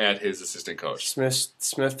stew at his assistant coach.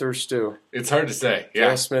 Smith through stew. It's hard to say. Yeah.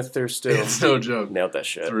 Yeah. Smith through stew. It's no joke. Nailed that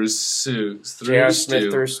shit. Through stew. J.R.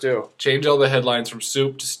 Smith through stew. Change all the headlines from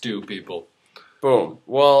soup to stew, people. Boom.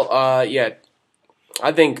 Well, yeah.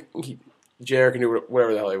 I think JR can do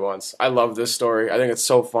whatever the hell he wants. I love this story. I think it's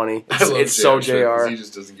so funny. It's so Smith 'cause JR. He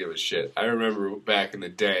just doesn't give a shit. I remember back in the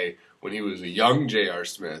day when he was a young J.R.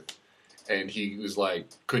 Smith, and he was like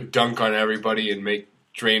could dunk on everybody and make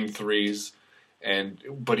drain threes,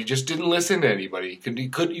 but he just didn't listen to anybody. You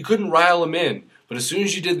couldn't rile him in. But as soon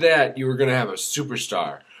as you did that, you were gonna have a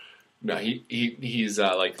superstar. No, he's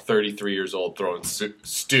like 33 years old throwing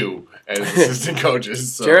stew at his assistant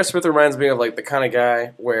coaches. So. J.R. Smith reminds me of like the kind of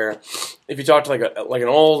guy where if you talk to like an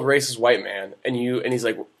old racist white man and he's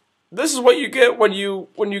like, this is what you get when you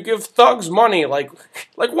give thugs money, like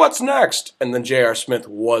what's next? And then J.R. Smith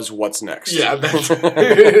was what's next. Yeah, that's what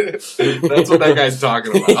that guy's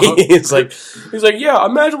talking about. he's like, yeah.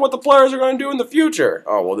 Imagine what the players are going to do in the future.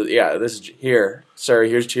 Oh well, yeah. This is here, sir.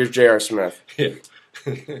 Here's J.R. Smith.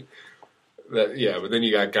 Yeah. But then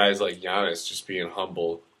you got guys like Giannis just being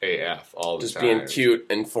humble AF all the Just time. being cute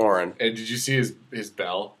and foreign. And did you see his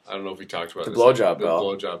bell? I don't know if we talked about The this. blowjob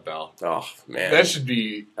bell. The blowjob bell. Oh man, That should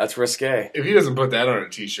be. that's risque. If he doesn't put that on a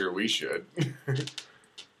T-shirt, we should.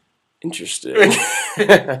 Interesting.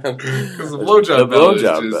 Because the blowjob bell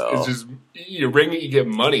is just you ring it, you get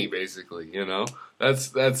money basically. You know,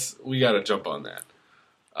 that's we got to jump on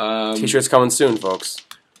that. T-shirts coming soon, folks.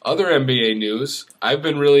 Other NBA news, I've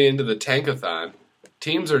been really into the tankathon.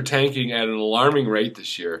 Teams are tanking at an alarming rate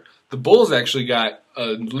this year. The Bulls actually got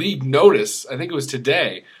a league notice, I think it was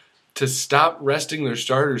today, to stop resting their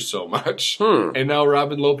starters so much. And now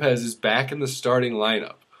Robin Lopez is back in the starting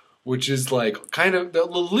lineup, which is like kind of, the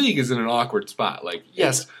league is in an awkward spot. Like,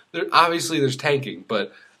 yes, obviously there's tanking,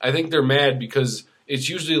 but I think they're mad because it's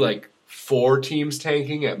usually like 4 teams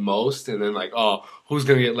tanking at most, and then like, oh, who's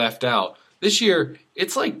going to get left out? This year,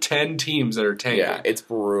 it's like 10 teams that are tanking. Yeah, it's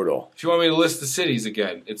brutal. If you want me to list the cities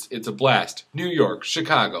again, it's a blast. New York,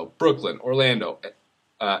 Chicago, Brooklyn, Orlando,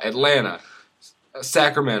 Atlanta,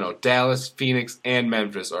 Sacramento, Dallas, Phoenix, and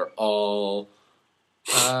Memphis are all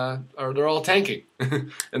they're all tanking,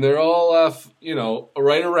 and they're all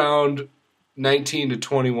right around 19 to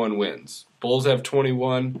 21 wins. Bulls have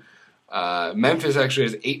 21. Memphis actually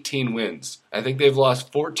has 18 wins. I think they've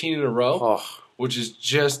lost 14 in a row, which is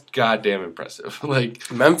just goddamn impressive.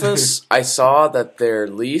 Memphis, I saw that their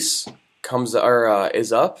lease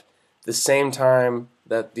is up the same time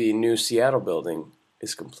that the new Seattle building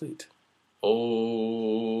is complete.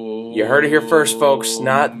 Oh, you heard it here first, folks.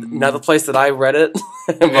 Not the place that I read it,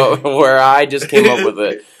 but where I just came up with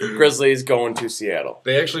it. Grizzlies going to Seattle.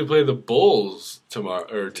 They actually play the Bulls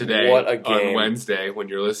today. What a game. On Wednesday when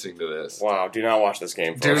you're listening to this. Wow! Do not watch this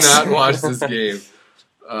game, folks. Do not watch this game.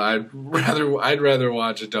 I'd rather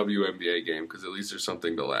watch a WNBA game because at least there's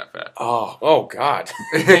something to laugh at. Oh God.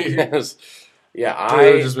 Yes. Yeah,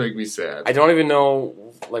 It would just make me sad. I don't even know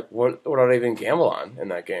what I'd even gamble on in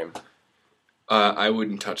that game. I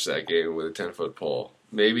wouldn't touch that game with a 10-foot pole.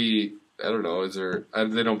 Maybe, I don't know,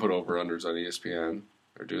 they don't put over-unders on ESPN,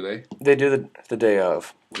 or do they? They do the day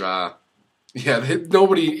of.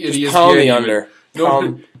 Nobody in ESPN. Pound the under.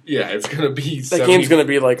 Yeah, it's going to be that game's going to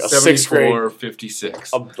be like a 6th grade.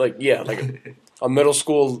 56. A middle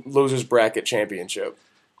school losers bracket championship.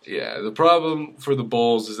 Yeah, the problem for the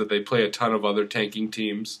Bulls is that they play a ton of other tanking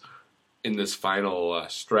teams in this final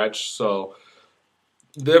stretch, so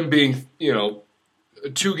them being, 2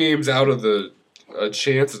 games out of a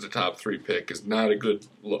chance at the top 3 pick is not a good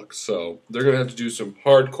look. So they're going to have to do some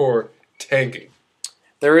hardcore tanking.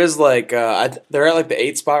 There is they're at the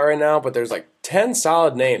 8th spot right now, but there's 10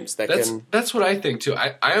 solid names That's what I think too.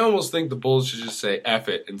 I almost think the Bulls should just say F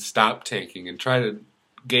it and stop tanking and try to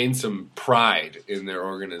gain some pride in their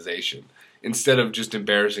organization instead of just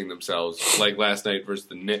embarrassing themselves like last night versus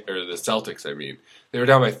the Celtics. I mean, they were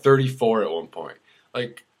down by 34 at one point.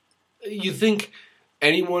 You think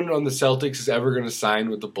anyone on the Celtics is ever going to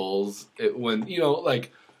sign with the Bulls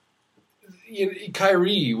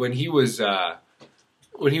Kyrie, when he was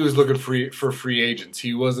looking for free agents,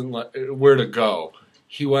 he wasn't where to go.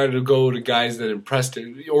 He wanted to go to guys that impressed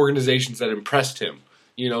him, organizations that impressed him.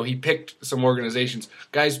 He picked some organizations.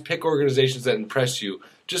 Guys, pick organizations that impress you.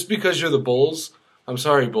 Just because you're the Bulls, I'm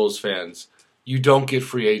sorry, Bulls fans, you don't get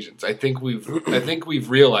free agents. I think we've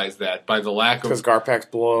realized that by the lack of because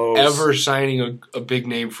Garpax blows ever signing a big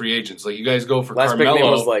name free agents. You guys go for last Carmelo big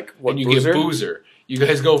name was and you get Boozer. You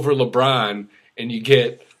guys go for LeBron and you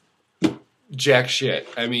get jack shit.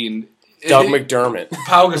 I mean, Doug McDermott,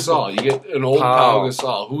 Pau Gasol. You get an old Pau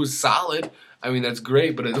Gasol who was solid. I mean, that's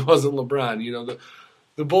great, but it wasn't LeBron.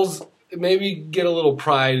 The Bulls maybe get a little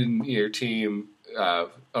pride in your team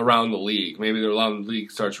around the league. Maybe around the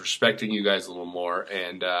league starts respecting you guys a little more,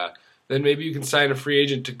 and then maybe you can sign a free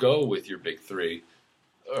agent to go with your big 3,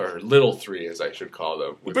 or little 3, as I should call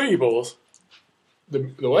them. The Baby Bulls. The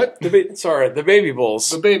what? The Baby Bulls.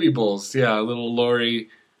 The Baby Bulls. Yeah, little Laurie,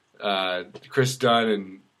 Chris Dunn,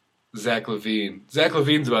 and Zach LaVine. Zach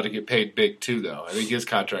LaVine's about to get paid big too, though. I think his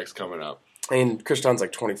contract's coming up. I mean, Chris Dunn's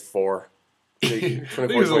 24. 24,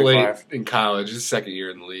 he was late in college. His second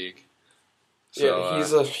year in the league. So,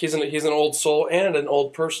 he's an old soul and an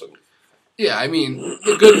old person. Yeah, I mean,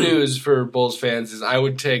 the good news for Bulls fans is I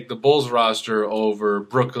would take the Bulls roster over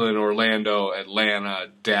Brooklyn, Orlando, Atlanta,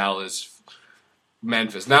 Dallas,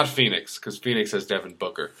 Memphis. Not Phoenix, because Phoenix has Devin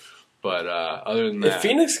Booker. But other than that,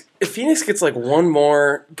 if Phoenix gets one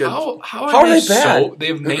more good, how are they bad? They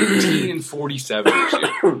have 19 and 47 this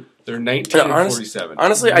year. They're 19 and 47.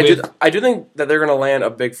 Honestly, I do think that they're going to land a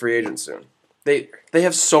big free agent soon. They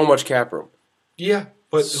have so much cap room. Yeah,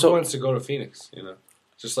 but who wants to go to Phoenix?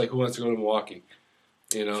 Just like who wants to go to Milwaukee?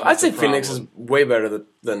 I'd say Phoenix is way better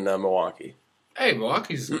than Milwaukee. Hey,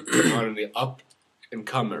 Milwaukee's on the up and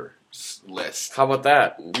comer list. How about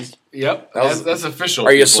that? Yep, that's official.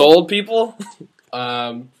 Are you sold, people?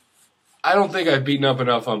 I don't think I've beaten up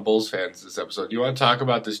enough on Bulls fans this episode. Do you want to talk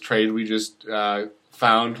about this trade we just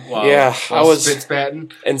found while I was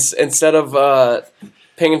spitspatting? Instead of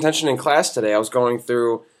paying attention in class today, I was going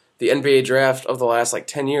through the NBA draft of the last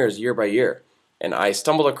 10 years, year by year. And I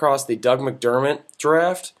stumbled across the Doug McDermott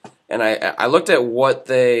draft, and I looked at what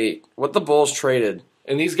the Bulls traded.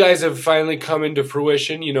 And these guys have finally come into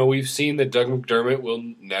fruition. We've seen that Doug McDermott will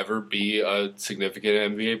never be a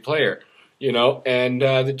significant NBA player. And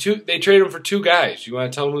they traded him for 2 guys. You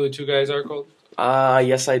want to tell them who the 2 guys are, Colton?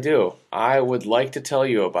 Yes, I do. I would like to tell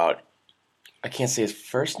you about. I can't say his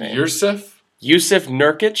first name. Yusuf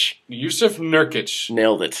Nurkic. Yusuf Nurkic.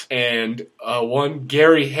 Nailed it. And one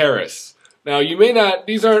Gary Harris. Now, you may not.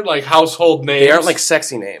 These aren't household names. They aren't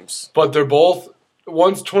sexy names. But they're both.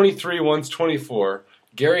 One's 23, one's 24.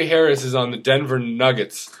 Gary Harris is on the Denver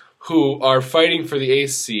Nuggets, who are fighting for the 8th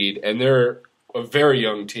seed, and they're a very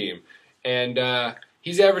young team, and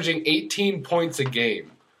he's averaging 18 points a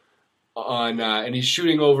game and he's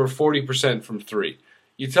shooting over 40% from three.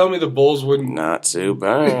 You tell me the Bulls wouldn't... Not too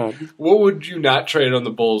bad. What would you not trade on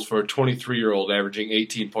the Bulls for a 23-year-old averaging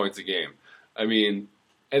 18 points a game? I mean,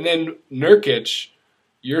 and then Nurkic,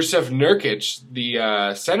 Jusuf Nurkic,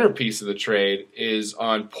 the centerpiece of the trade, is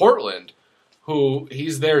on Portland, who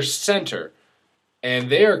he's their center.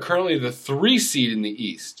 And they are currently the 3 seed in the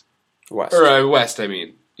East. West. Or West, I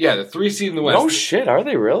mean. Yeah, the 3 seed in the West. No shit, are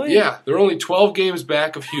they really? Yeah, they're only 12 games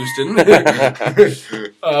back of Houston.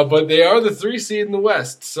 But they are the 3 seed in the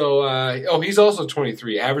West. So, he's also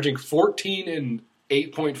 23, averaging 14 and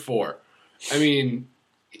 8.4. I mean,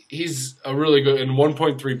 he's a really good, and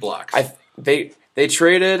 1.3 blocks.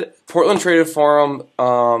 Portland traded for him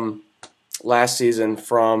last season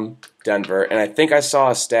from Denver, and I think I saw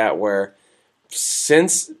a stat where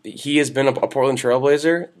since he has been a Portland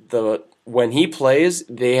Trailblazer, when he plays,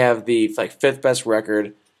 they have the 5th best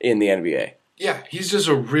record in the NBA. Yeah, he's just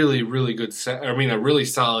a really, really good a really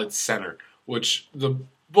solid center, which the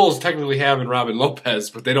Bulls technically have in Robin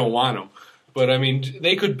Lopez, but they don't want him. But, I mean,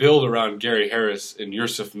 they could build around Gary Harris and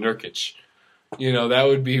Jusuf Nurkic. You know, that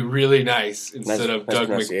would be really nice instead of Doug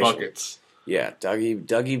McBuckets. Yeah, Dougie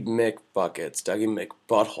McBuckets, Dougie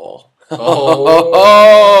McButthole. Oh!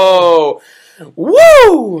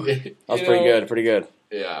 Woo! That was pretty good.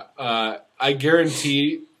 Yeah. I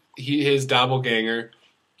guarantee his doppelganger,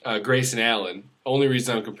 Grayson Allen, only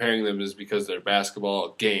reason I'm comparing them is because they're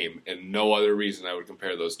basketball game, and no other reason I would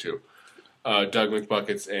compare those two. Doug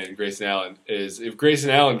McBuckets and Grayson Allen is if Grayson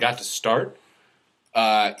Allen got to start,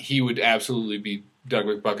 he would absolutely be Doug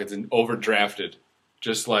McBuckets and overdrafted.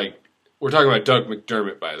 Just like we're talking about Doug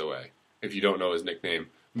McDermott, by the way, if you don't know his nickname,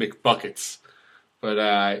 McBuckets.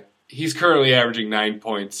 But he's currently averaging 9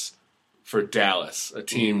 points for Dallas, a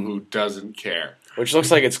team who doesn't care. Which looks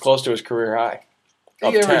like it's close to his career high.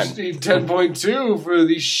 He averaged 10.2 for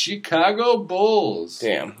the Chicago Bulls.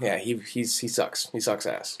 Damn, yeah, he sucks. He sucks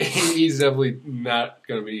ass. He's definitely not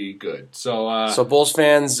going to be good. So Bulls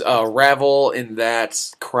fans, ravel in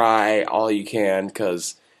that cry all you can,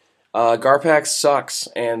 because Garpax sucks,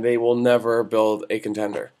 and they will never build a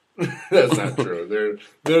contender. That's not true.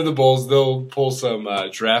 They're the Bulls. They'll pull some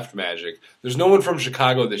draft magic. There's no one from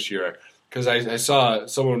Chicago this year, because I saw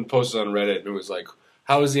someone posted on Reddit, and it was like,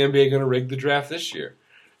 how is the NBA going to rig the draft this year?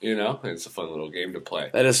 You know, it's a fun little game to play.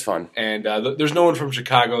 That is fun. And there's no one from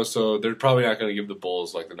Chicago, so they're probably not going to give the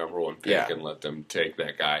Bulls like the number 1 pick and let them take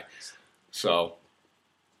that guy. So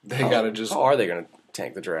they got to just. How are they going to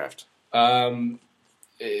tank the draft?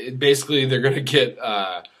 Basically, they're going to get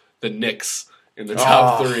the Knicks in the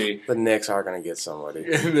top 3. The Knicks are going to get somebody.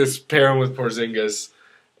 And this pairing with Porzingis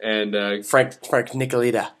and Frank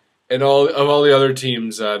Nicolita. And all the other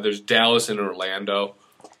teams, there's Dallas and Orlando.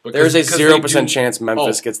 There's a 0% chance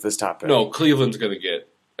Memphis gets this top pick. No, Cleveland's going to get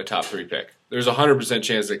a top 3 pick. There's a 100%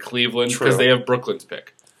 chance that Cleveland, because they have Brooklyn's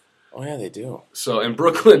pick. Oh, yeah, they do. So, and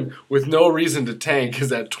Brooklyn, with no reason to tank,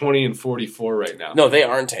 is at 20 and 44 right now. No, they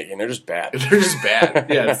aren't tanking. They're just bad. They're just bad.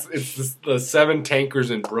 Yeah, it's the 7 tankers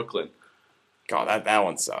in Brooklyn. God, that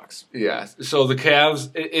one sucks. Yeah, so the Cavs,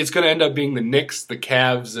 it's going to end up being the Knicks, the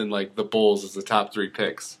Cavs, and like the Bulls as the top 3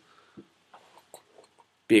 picks.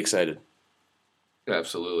 Be excited.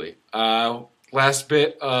 Absolutely. Last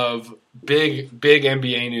bit of big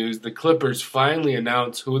NBA news. The Clippers finally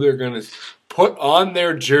announced who they're going to put on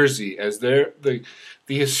their jersey as the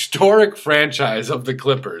historic franchise of the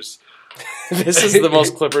Clippers. This is the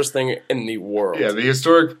most Clippers thing in the world. Yeah, the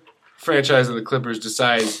historic franchise of the Clippers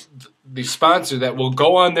decides the sponsor that will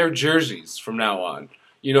go on their jerseys from now on.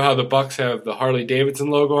 You know how the Bucks have the Harley-Davidson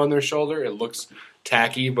logo on their shoulder? It looks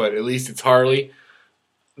tacky, but at least it's Harley.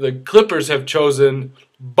 The Clippers have chosen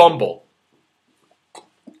Bumble.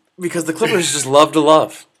 Because the Clippers just love to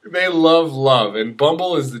love. They love, and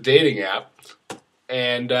Bumble is the dating app.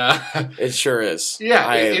 And it sure is. Yeah,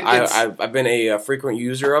 I've been a frequent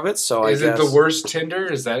user of it, so I guess. Is it the worst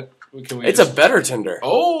Tinder? Is that? It's a better Tinder.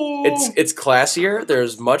 Oh, it's classier.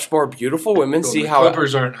 There's much more beautiful women. So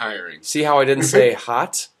Clippers aren't hiring. See how I didn't say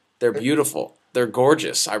hot? They're beautiful. They're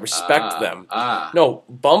gorgeous. I respect them. No,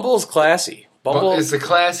 Bumble's classy. Bumble is a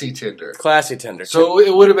classy Tinder. Classy Tinder. So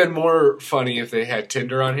it would have been more funny if they had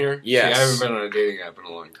Tinder on here. Yes. See, I haven't been on a dating app in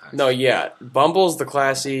a long time. No, yeah. Bumble's the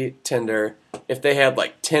classy Tinder. If they had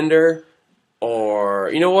like Tinder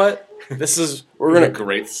or you know what? We're gonna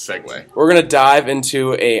great segue. We're gonna dive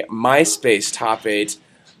into a MySpace top 8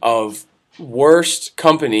 of worst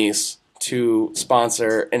companies to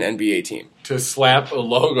sponsor an NBA team. To slap a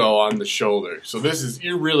logo on the shoulder. So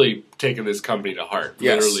you're really taking this company to heart,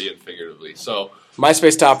 Yes. literally and figuratively. So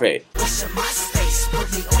MySpace top 8. What's your MySpace?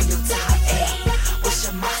 Put me on your top 8. What's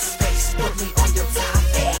your MySpace? Put me on your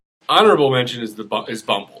top 8. honorable mention is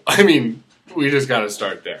Bumble. I mean, we just got to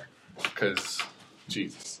start there because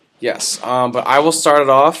Jesus. Yes, but I will start it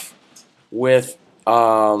off with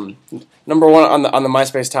number one on the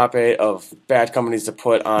MySpace top 8 of bad companies to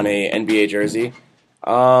put on a NBA jersey.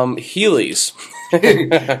 Heelys.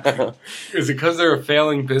 Is it because they're a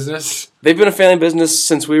failing business? They've been a failing business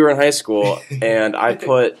since we were in high school, and I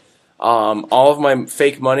put all of my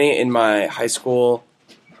fake money in my high school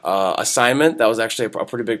assignment. That was actually a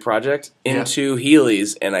pretty big project into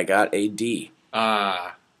Heelys, and I got a D.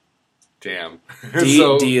 Damn.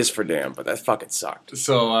 D is for damn, but that fucking sucked.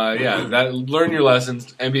 So learn your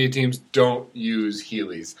lessons. NBA teams don't use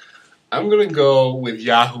Heelys. I'm gonna go with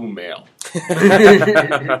Yahoo Mail.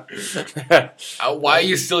 Why are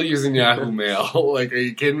you still using Yahoo Mail? Like, are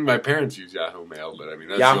you kidding? My parents use Yahoo Mail, but I mean,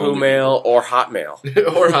 that's Yahoo Mail or Hotmail.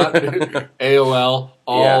 or AOL.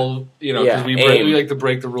 Because we like to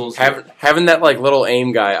break the rules. Having that like little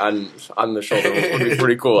AIM guy on the shoulder would be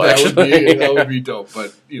pretty cool. that Actually, would be dope.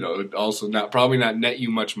 But it would also probably not net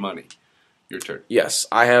you much money. Your turn. Yes,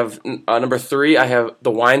 I have number 3. I have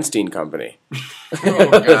the Weinstein Company.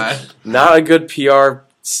 Oh God, not a good PR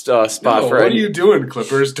spot for. What are you doing,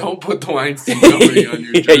 Clippers? Don't put the Weinstein Company on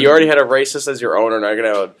your. Yeah, you already had a racist as your owner. Now you're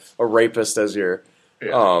gonna have a rapist as your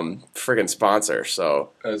friggin' sponsor. So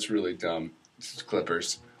that's really dumb. This is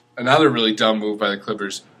Clippers. Another really dumb move by the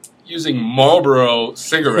Clippers. Using Marlboro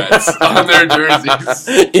cigarettes on their jerseys.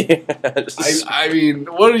 Yes. I mean,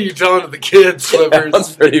 what are you telling the kids, Clippers?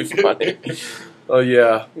 That's pretty funny. Oh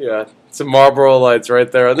yeah. It's a Marlboro Lights right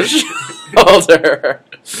there on the shoulder.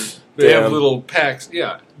 They have little packs.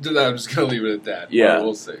 Yeah, I'm just gonna leave it at that. Yeah.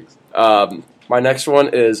 Marlboro cigs. My next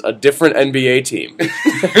one is a different NBA team.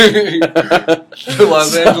 The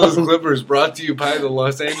Los Angeles Clippers, brought to you by the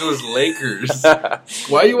Los Angeles Lakers.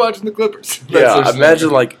 Why are you watching the Clippers? That's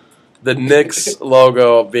Imagine like the Knicks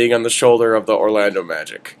logo being on the shoulder of the Orlando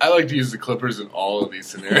Magic. I like to use the Clippers in all of these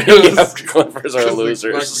scenarios. Yeah, Clippers are Fuck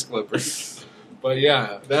losers. the Clippers. But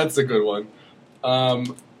yeah, that's a good one. I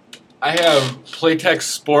have Playtex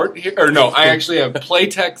Sport here. Or no, I actually have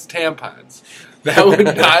Playtex tampons. That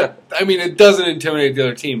would not... I mean, it doesn't intimidate the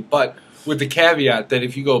other team, but with the caveat that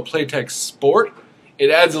if you go Playtex Sport, it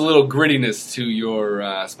adds a little grittiness to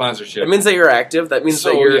your sponsorship. It means that you're active. That means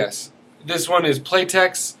that So, you're... yes. This one is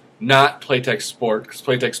Playtex, not Playtex Sport, because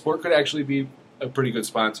Playtex Sport could actually be a pretty good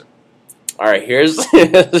sponsor. All right, here's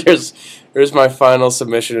my final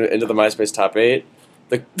submission into the MySpace top 8.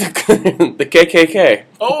 The KKK.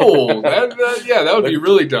 Oh, that would be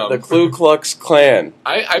really dumb. The Ku Klux Klan.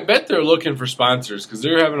 I bet they're looking for sponsors because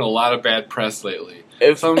they're having a lot of bad press lately.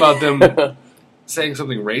 Something about them saying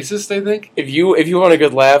something racist, I think. If you want a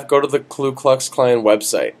good laugh, go to the Ku Klux Klan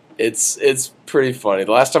website. It's pretty funny.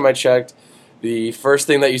 The last time I checked, the first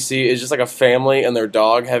thing that you see is just like a family and their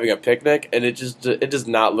dog having a picnic, and it does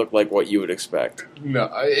not look like what you would expect.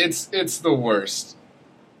 No, it's the worst.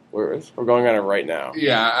 We're going on it right now.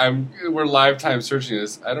 Yeah, we're live time searching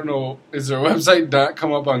this. I don't know. Is their website not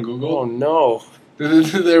come up on Google? Oh no!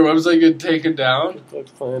 Did their website get taken down?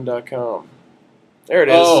 KluxKlan.com. There it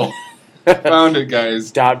is. Oh, found it,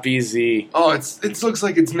 guys. .bz. Oh, it looks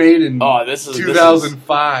like it's made in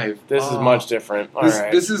 2005. This is much different. All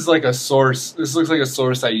right. This is like a source. This looks like a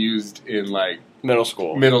source I used in like middle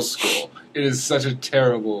school. It is such a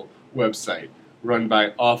terrible website run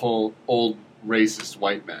by awful old racist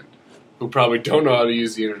white men who probably don't know how to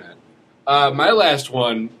use the internet. My last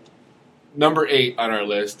one, number 8 on our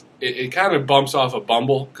list, it kind of bumps off of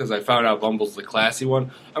Bumble because I found out Bumble's the classy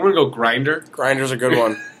one. I'm going to go Grindr. Grindr's a good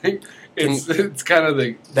one. It's kind of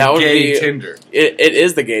the that would gay be, Tinder. It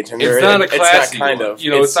is the gay Tinder. It's not a classy it's not kind one. of.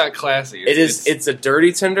 It's not classy. It's a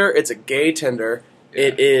dirty Tinder. It's a gay Tinder. Yeah.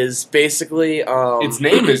 It is basically... its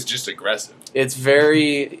name is just aggressive. It's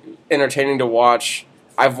very entertaining to watch.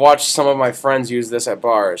 I've watched some of my friends use this at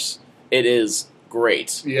bars. It is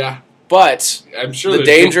great. Yeah. But I'm sure the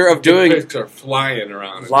danger of doing... dick pics are flying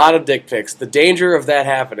around. A lot of dick pics. The danger of that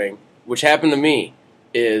happening, which happened to me,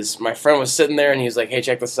 is my friend was sitting there and he was like, hey,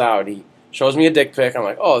 check this out. He shows me a dick pic. I'm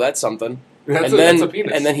like, oh, that's something. That's a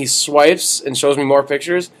penis. And then he swipes and shows me more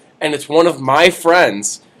pictures, and it's one of my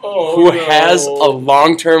friends who has a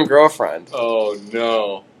long-term girlfriend. Oh,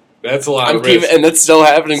 no. That's a lot of risk. And that's still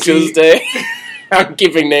happening to this day. I'm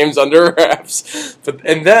keeping names under wraps.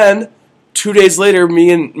 And then 2 days later,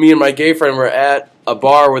 me and my gay friend were at a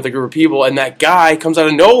bar with a group of people, and that guy comes out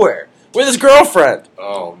of nowhere, with his girlfriend.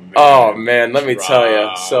 Oh man. Oh man, let me tell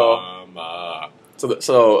you. So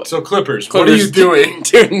Clippers, what are you doing?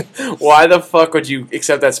 Dude, why the fuck would you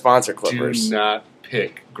accept that sponsor, Clippers? Do not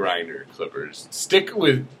pick Grindr, Clippers. Stick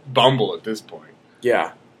with Bumble at this point.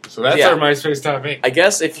 Yeah. So that's our MySpace top 8. I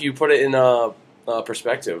guess if you put it in a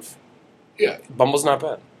perspective, Yeah. Bumble's not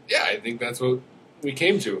bad. Yeah, I think that's what we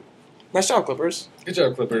came to. Nice job, Clippers. Good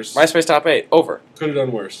job, Clippers. MySpace top 8, over. Could have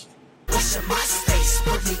done worse. What's your MySpace?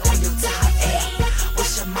 Put me on your top 8.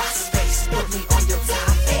 What's your MySpace? Put me on your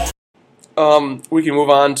top 8. We can move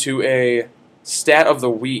on to a stat of the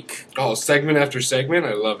week. Oh, segment after segment?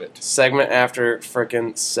 I love it. Segment after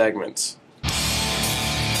frickin' segment.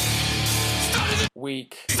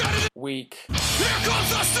 Week.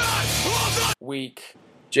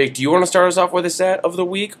 Jake, do you want to start us off with a stat of the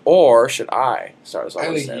week, or should I start us off I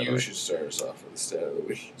with a think stat of the you week? should start us off with the stat of the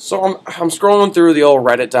week. So I'm scrolling through the old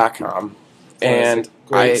Reddit.com, and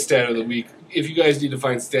Great stat of the week. If you guys need to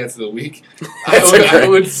find stats of the week, I It's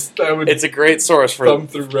would it's a great source thumb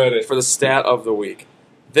through Reddit. for the stat of the week.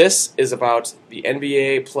 This is about the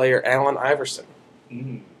NBA player Allen Iverson.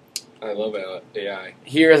 I love AI.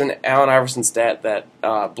 Here is an Allen Iverson stat that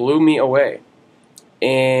blew me away.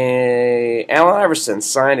 Allen Iverson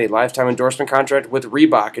signed a lifetime endorsement contract with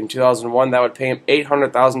Reebok in 2001 that would pay him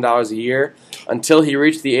 $800,000 a year until he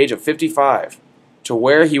reached the age of 55, to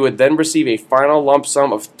where he would then receive a final lump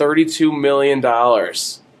sum of $32 million.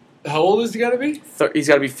 How old is he got to be? He's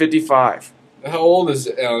got to be 55, How old is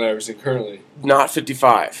Allen Iverson currently? not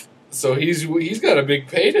 55. So he's got a big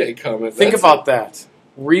payday coming. Think about that.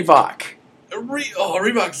 Reebok.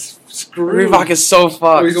 Reebok's screwed. Reebok is so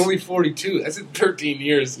fucked. Oh, he's only 42. That's in 13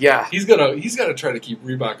 years. Yeah. He's gotta try to keep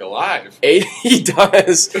Reebok alive. He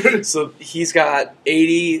does. So he's got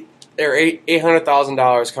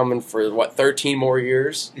 $800,000 coming for 13 more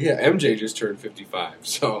years. Yeah, MJ just turned 55.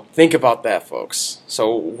 So Think about that, folks.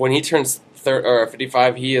 So when he turns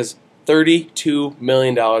 55, he is $32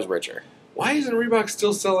 million richer. why isn't Reebok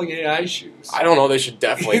still selling AI shoes? I don't know. They should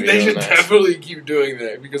definitely. Be they doing should that. definitely keep doing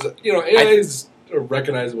that because AI is a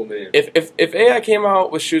recognizable name. If AI came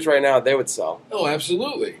out with shoes right now, they would sell. Oh,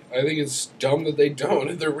 absolutely. I think it's dumb that they don't.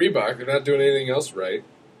 If they're Reebok, they're not doing anything else right.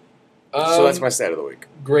 So that's my stat of the week.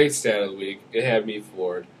 Great stat of the week. It had me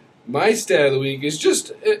floored. My stat of the week is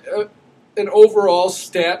just an overall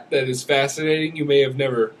stat that is fascinating. You may have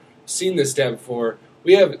never seen this stat before.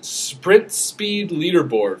 We have sprint speed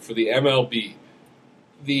leaderboard for the MLB.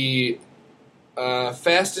 The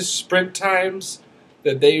fastest sprint times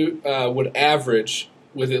that they would average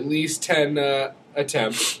with at least 10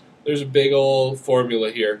 attempts. There's a big old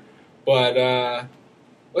formula here. But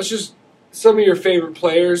let's just... Some of your favorite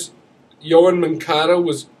players. Yohan Moncada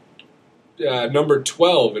was number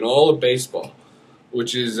 12 in all of baseball,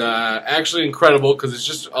 which is actually incredible because it's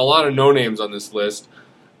just a lot of no-names on this list.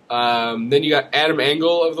 Then you got Adam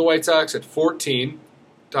Engel of the White Sox at 14,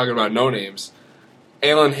 talking about no-names.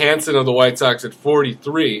 Alan Hansen of the White Sox at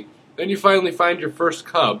 43. Then you finally find your first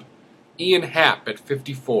Cub, Ian Happ at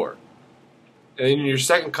 54. And then your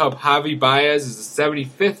second Cub, Javi Baez, is the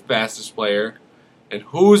 75th fastest player. And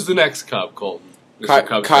who's the next Cub, Colton?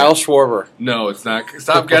 Kyle Schwarber. No, it's not.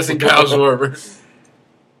 Stop guessing Kyle Schwarber.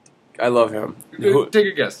 I love him. Take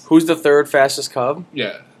a guess. Who's the third fastest Cub?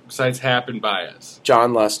 Yeah, besides Happ and Baez.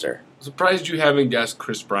 John Lester. I'm surprised you haven't guessed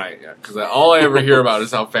Chris Bryant yet, because all I ever hear about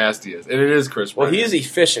is how fast he is. And it is Chris Well, Bryant. he is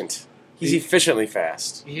efficient. He's efficiently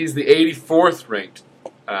fast. He's the 84th ranked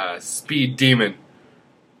speed demon.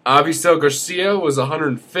 Avisail Garcia was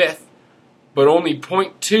 105th, but only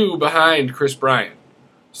 0.2 behind Chris Bryant.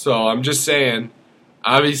 So I'm just saying,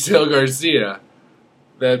 Avisail Garcia,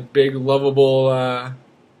 that big lovable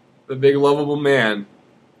man,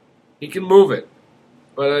 he can move it.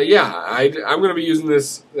 But I'm going to be using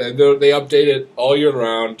this. They update it all year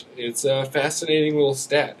round. It's a fascinating little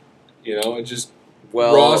stat. It's just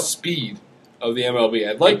raw speed of the MLB.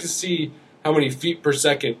 I'd like to see how many feet per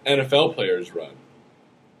second NFL players run,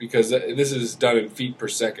 because this is done in feet per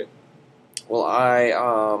second. Well, I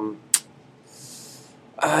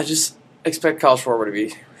just expect Kyle Schwarber to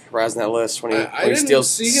be rising that list when he steals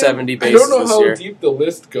 70 bases I don't know this how year. deep the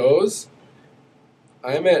list goes.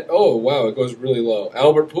 I'm at it goes really low.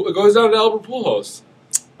 It goes down to Albert Pujols,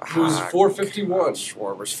 who's 451.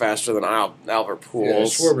 Schwarber's faster than Albert Pujols. Yeah,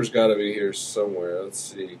 Schwarber's got to be here somewhere. Let's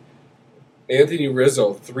see. Anthony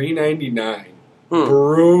Rizzo, 399.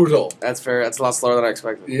 Brutal. That's fair. That's a lot slower than I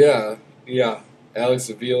expected. Yeah. Alex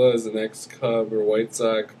Avila is the next Cub or White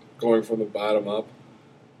Sox, going from the bottom up.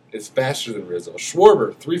 It's faster than Rizzo.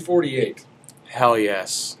 Schwarber, 348. Hell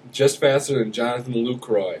yes. Just faster than Jonathan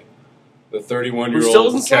Lucroy, the Who still 31-year-old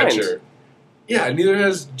isn't signed. catcher. Yeah, neither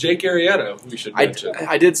has Jake Arrieta, who we should mention.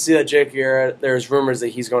 I did see that Jake Arrieta, there's rumors that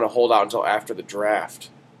he's going to hold out until after the draft.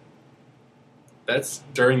 That's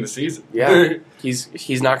during the season. Yeah,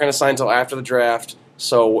 he's not going to sign until after the draft.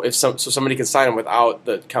 So somebody can sign him without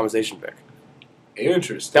the compensation pick.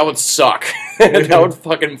 Interesting. That would suck. That would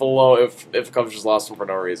fucking blow if Cubs just lost him for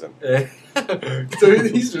no reason. So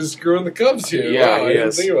he's just screwing the Cubs here. Yeah, wow, he I didn't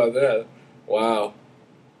is. think about that. Wow.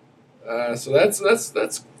 So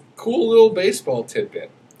that's cool little baseball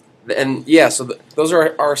tidbit. And yeah, so those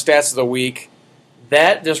are our stats of the week.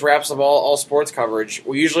 That just wraps up all sports coverage.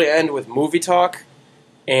 We usually end with movie talk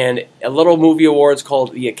and a little movie awards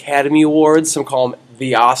called the Academy Awards. Some call them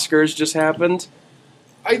the Oscars just happened.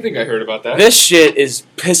 I think I heard about that. This shit is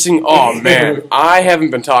pissing. Oh man, I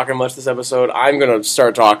haven't been talking much this episode. I'm gonna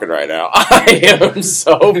start talking right now. I am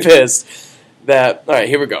so pissed that. All right,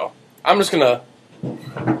 here we go. I'm just gonna.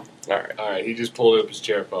 All right, he just pulled up his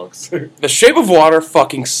chair, folks. The Shape of Water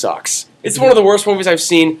fucking sucks. It's one of the worst movies I've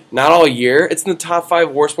seen. Not all year. It's in the top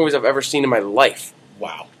 5 worst movies I've ever seen in my life.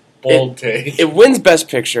 Wow, bold take. It wins Best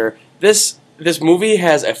Picture. This movie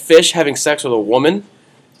has a fish having sex with a woman.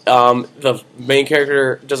 The main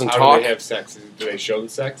character doesn't How talk. do they have sex? Do they show the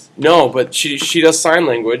sex? No, but she does sign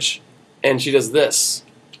language, and she does this.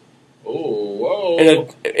 Oh, whoa!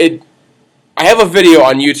 And I have a video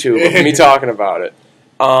on YouTube of me talking about it.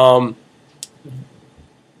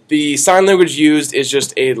 The sign language used is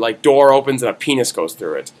just a door opens and a penis goes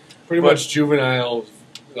through it. Pretty much juvenile,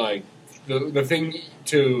 like the thing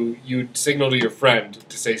you signal to your friend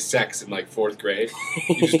to say sex in 4th grade.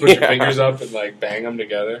 You just put your fingers up and bang them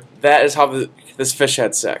together. That is how this fish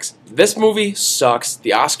had sex. This movie sucks. The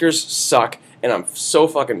Oscars suck, and I'm so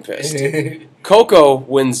fucking pissed. Coco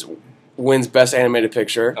wins Best Animated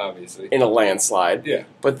Picture, Obviously, in a landslide. Yeah.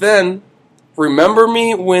 But then, Remember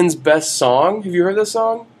Me wins Best Song. Have you heard this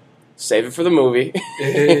song? Save it for the movie.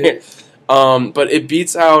 But it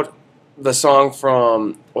beats out the song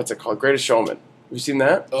from, what's it called? Greatest Showman. Have you seen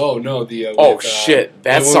that? Oh no, the shit,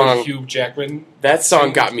 that the one song. with Hugh Jackman. That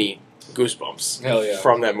song got me goosebumps. Hell yeah.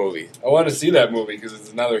 From that movie. I want to see that movie because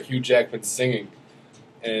it's another Hugh Jackman singing,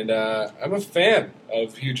 and I'm a fan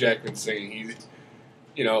of Hugh Jackman singing.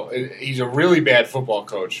 He's a really bad football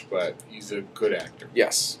coach, but he's a good actor.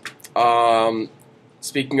 Yes.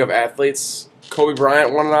 Speaking of athletes, Kobe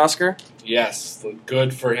Bryant won an Oscar. Yes,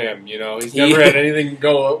 good for him. He's never had anything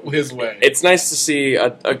go his way. It's nice to see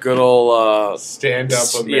a good old stand-up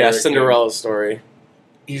American. Yeah, Cinderella story.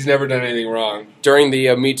 He's never done anything wrong. During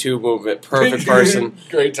the Me Too movement, perfect person.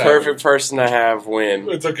 Great time. Perfect person to have win.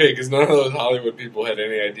 It's okay, because none of those Hollywood people had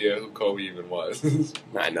any idea who Kobe even was.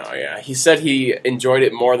 I know, yeah. He said he enjoyed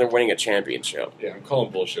it more than winning a championship. Yeah, I'm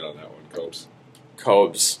calling bullshit on that one,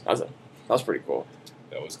 Cobes. That was pretty cool.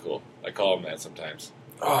 That was cool. I call him that sometimes.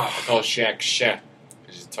 Oh, I call Shaq Sha.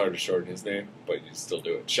 Because it's hard to shorten his name, but you still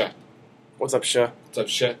do it. Sha. what's up, Sha? What's up,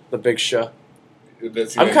 Sha? The big Sha.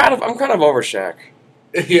 That's I'm kind of over Shaq.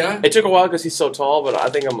 Yeah? It took a while because he's so tall, but I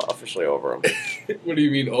think I'm officially over him. What do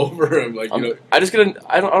you mean over him? I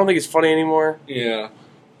don't think he's funny anymore. Yeah.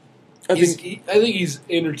 I I think think he's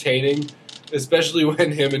entertaining, especially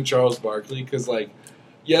when him and Charles Barkley, because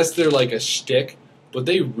yes, they're a shtick, but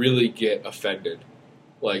they really get offended,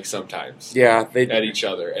 sometimes. yeah, they At each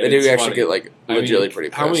other. And they do it's actually funny. get legitimately pretty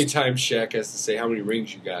pissed. How many times Shaq has to say how many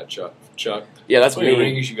rings you got, Chuck? Yeah, that's how many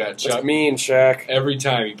mean. rings you got, Chuck? That's mean, Shaq. Every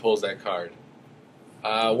time he pulls that card.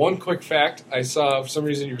 One quick fact: I saw for some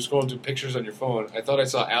reason you were scrolling through pictures on your phone. I thought I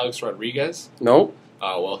saw Alex Rodriguez. Nope.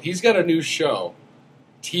 Well, he's got a new show,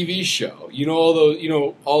 TV show.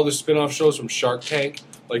 All the spin-off shows from Shark Tank,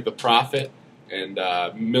 like The Profit and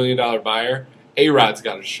 $1 Million Buyer. A-Rod's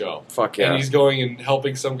got a show. Fuck yeah. And he's going and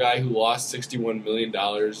helping some guy who lost $61 million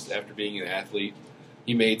after being an athlete.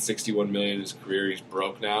 He made $61 million in his career. He's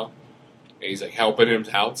broke now. And he's helping him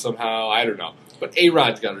out somehow. I don't know. But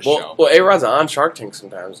A-Rod's got a show. Well, A-Rod's on Shark Tank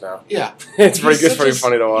sometimes now. Yeah. It's pretty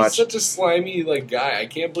funny to watch. He's such a slimy guy. I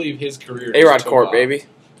can't believe his career. A-Rod took Corp, off. baby.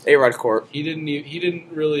 A-Rod Corp. He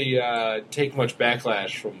didn't really take much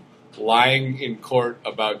backlash from lying in court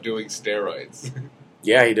about doing steroids.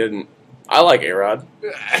 Yeah, he didn't. I like A-Rod.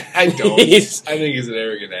 I don't. I He's- think he's an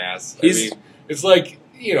arrogant ass. He's- it's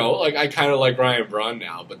I kind of like Ryan Braun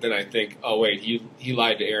now, but then I think, oh wait, he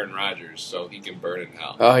lied to Aaron Rodgers, so he can burn in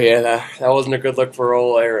hell. Oh yeah, that wasn't a good look for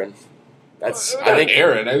old Aaron. That's Not I think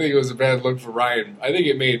Aaron. I think it was a bad look for Ryan. I think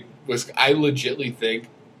I legitly think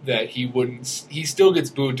that he wouldn't. He still gets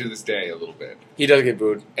booed to this day a little bit. he does get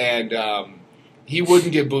booed. And he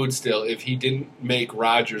wouldn't get booed still if he didn't make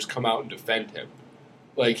Rodgers come out and defend him.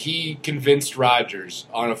 He convinced Rodgers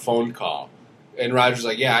on a phone call. And Rodgers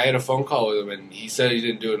yeah, I had a phone call with him, and he said he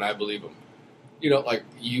didn't do it, and I believe him. Like,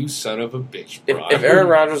 you son of a bitch, If Brock. Aaron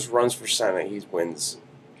Rodgers runs for Senate, he wins,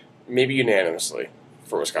 maybe unanimously,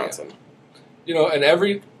 for Wisconsin. And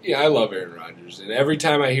I love Aaron Rodgers, and every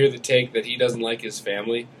time I hear the take that he doesn't like his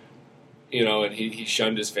family, and he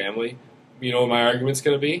shunned his family, what my argument's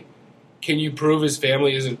going to be? Can you prove his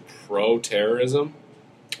family isn't pro-terrorism?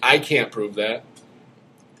 I can't prove that.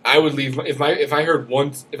 I would leave if I had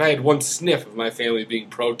one sniff of my family being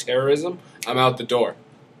pro-terrorism, I'm out the door.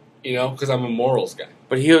 Because I'm a morals guy.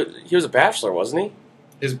 But he was a bachelor, wasn't he?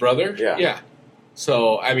 His brother? Yeah.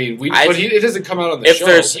 So, I mean, it doesn't come out on the show.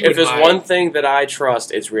 If there's one thing that I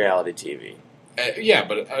trust, it's reality TV.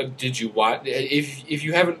 But did you watch? If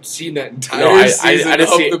you haven't seen that entire season of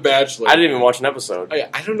The Bachelor, I didn't even watch an episode.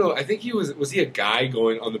 I don't know. I think was he a guy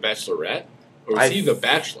going on The Bachelorette, or was he the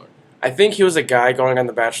Bachelor? I think he was a guy going on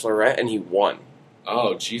The Bachelorette, and he won.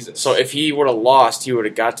 Oh, Jesus! So if he would have lost, he would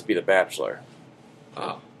have got to be the Bachelor.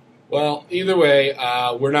 Oh. Well, either way,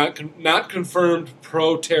 we're not confirmed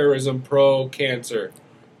pro-terrorism, pro-cancer,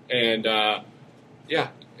 and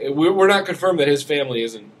we're not confirmed that his family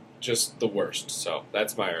isn't just the worst. So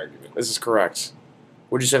that's my argument. This is correct.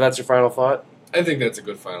 Would you say that's your final thought? I think that's a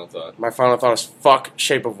good final thought. My final thought is fuck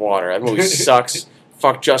Shape of Water. That movie sucks.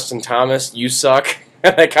 Fuck Justin Thomas. You suck.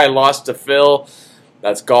 That guy lost to Phil.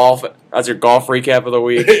 That's golf. That's your golf recap of the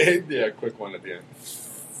week. Yeah, quick one at the end.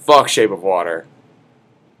 Fuck Shape of Water.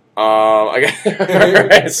 Sorry.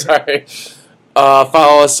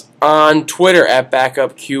 Follow us on Twitter at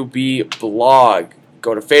BackupQBblog.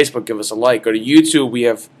 Go to Facebook, give us a like. Go to YouTube, we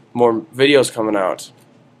have more videos coming out.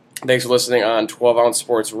 Thanks for listening on 12 Ounce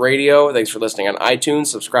Sports Radio. Thanks for listening on iTunes.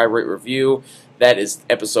 Subscribe, rate, review. That is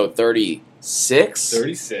episode 36.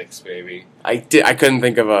 36, baby. I couldn't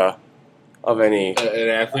think of any an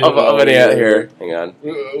athlete of any out here. Hang on.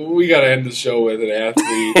 We gotta end the show with an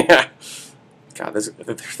athlete. Yeah. God, there's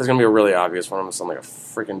gonna be a really obvious one. I'm gonna sound like a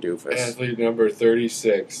freaking doofus. Athlete number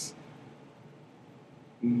 36.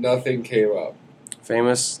 Nothing came up.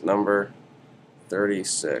 Famous number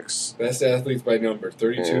 36. Best athletes by number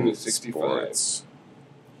 32 in to 65. sports.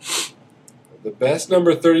 The best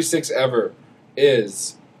number 36 ever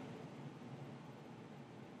is.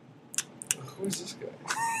 Who is this guy?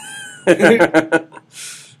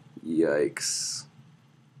 Yikes.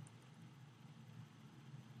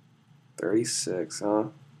 36, huh?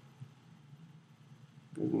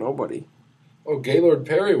 There's nobody. Oh, Gaylord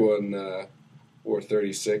Perry wore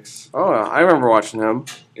 36. Oh, I remember watching him.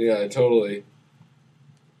 Yeah, totally.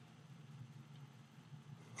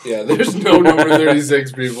 Yeah, there's no number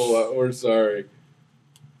 36, people. We're sorry.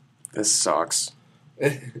 This sucks.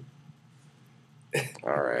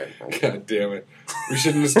 All right. God damn it. We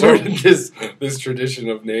shouldn't have started this tradition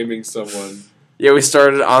of naming someone. Yeah, we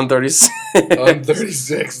started on 36. On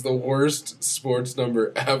 36, the worst sports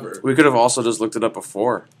number ever. We could have also just looked it up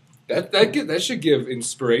before. That should give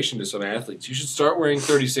inspiration to some athletes. You should start wearing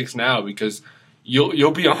 36 now because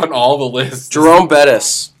you'll be on all the lists. Jerome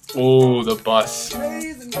Bettis. Oh, the bus.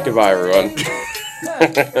 Goodbye, everyone.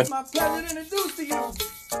 It's my pleasure to introduce to you.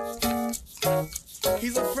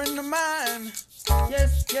 He's a friend of mine.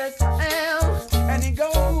 Yes, I am. And he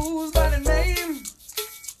goes by the name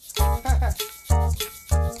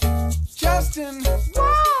Justin.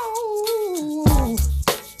 Whoa.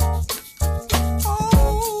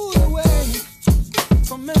 All the way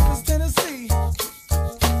from Memphis, Tennessee.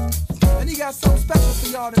 And he got something special for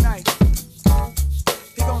y'all tonight.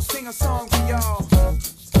 He gonna sing a song for y'all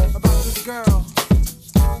about this girl.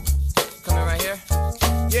 Coming right here?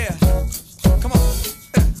 Yeah. Come on.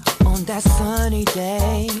 On that sunny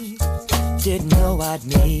day, didn't know I'd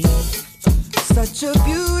meet such a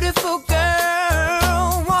beautiful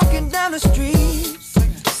girl walking down the street.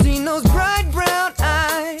 Seen those bright brown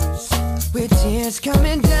eyes with tears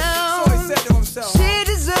coming down. So he said to himself, She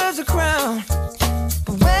deserves a crown,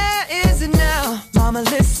 but where is it now? Mama,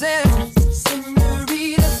 listen.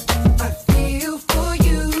 Senorita, I feel for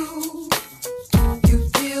you. You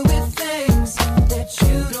deal with things that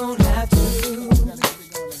you don't have to.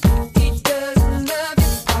 He doesn't love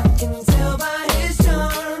you, I can tell by his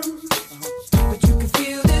charm. But you can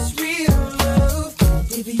feel this real love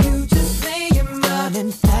if you just lay your mind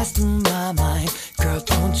and fast in my mind. Girl,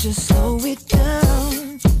 don't just slow it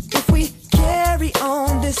down. If we carry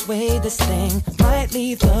on this way, this thing might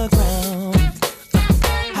leave the ground.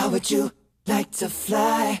 How would you like to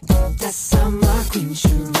fly? That's how my queen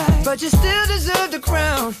should ride. But you still deserve the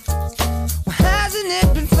crown. Well, hasn't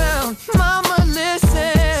it been found? Mama,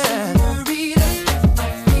 listen. Senorita,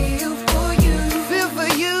 I feel for you. Feel for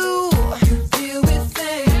you. You deal with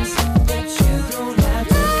things that you don't have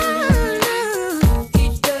to. He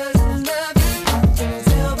doesn't love you. I can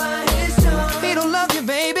tell by his charm. He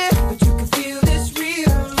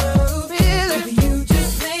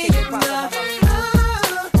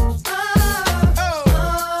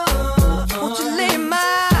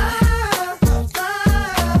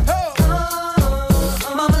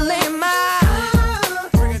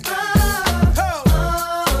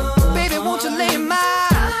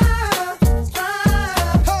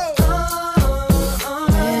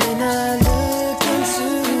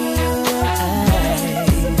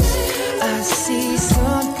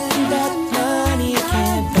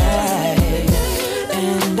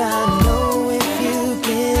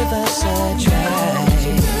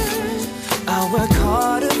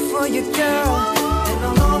it, girl, and no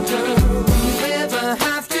longer will you ever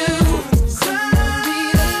have to.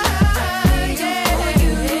 Senorita,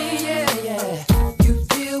 you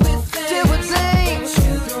deal with things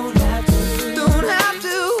you don't have to. Don't have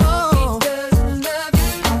to. Oh. He doesn't love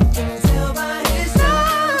you, I can tell by his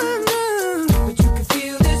eyes, but you can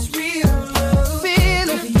feel this real love. Feel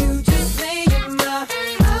it. You just lay in my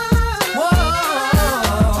arms.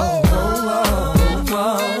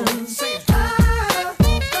 Whoa. Sing it.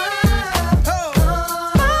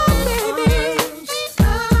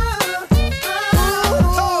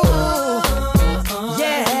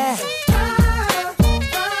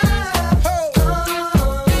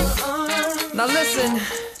 Now listen,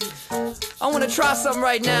 I wanna try something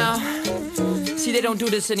right now. See, they don't do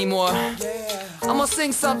this anymore. I'm gonna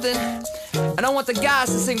sing something, and I want the guys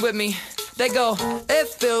to sing with me. They go, it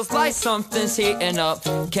feels like something's heating up.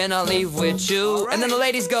 Can I leave with you? And then the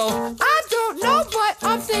ladies go, I don't know what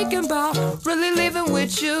I'm thinking about. Really leaving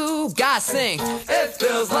with you. Guys sing, it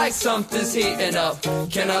feels like something's heating up.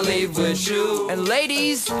 Can I leave with you? And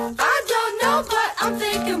ladies, I don't know what I'm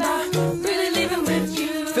thinking about. Really leaving with you.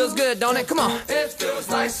 Feels good, don't it? Come on. It feels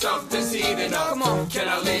like something's heating up. Come on. Can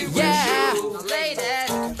I leave with you? Now, ladies,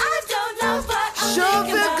 I don't know what I'm sure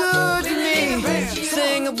feel good to me.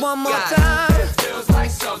 Sing it one more time. It feels like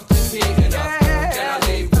something's heating up. Can I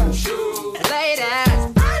leave with you? Ladies,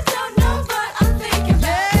 I don't know what I'm thinking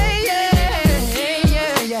about.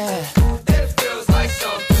 Yeah. It feels like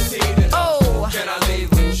something's heating up. Oh. Can I leave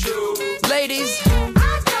with you? Ladies, I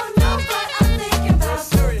don't know what I'm thinking about.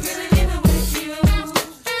 Really living with you.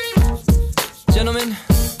 Gentlemen,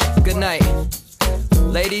 good night.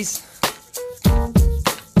 Ladies,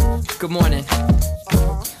 good morning.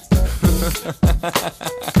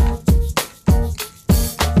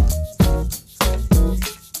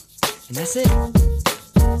 And that's it.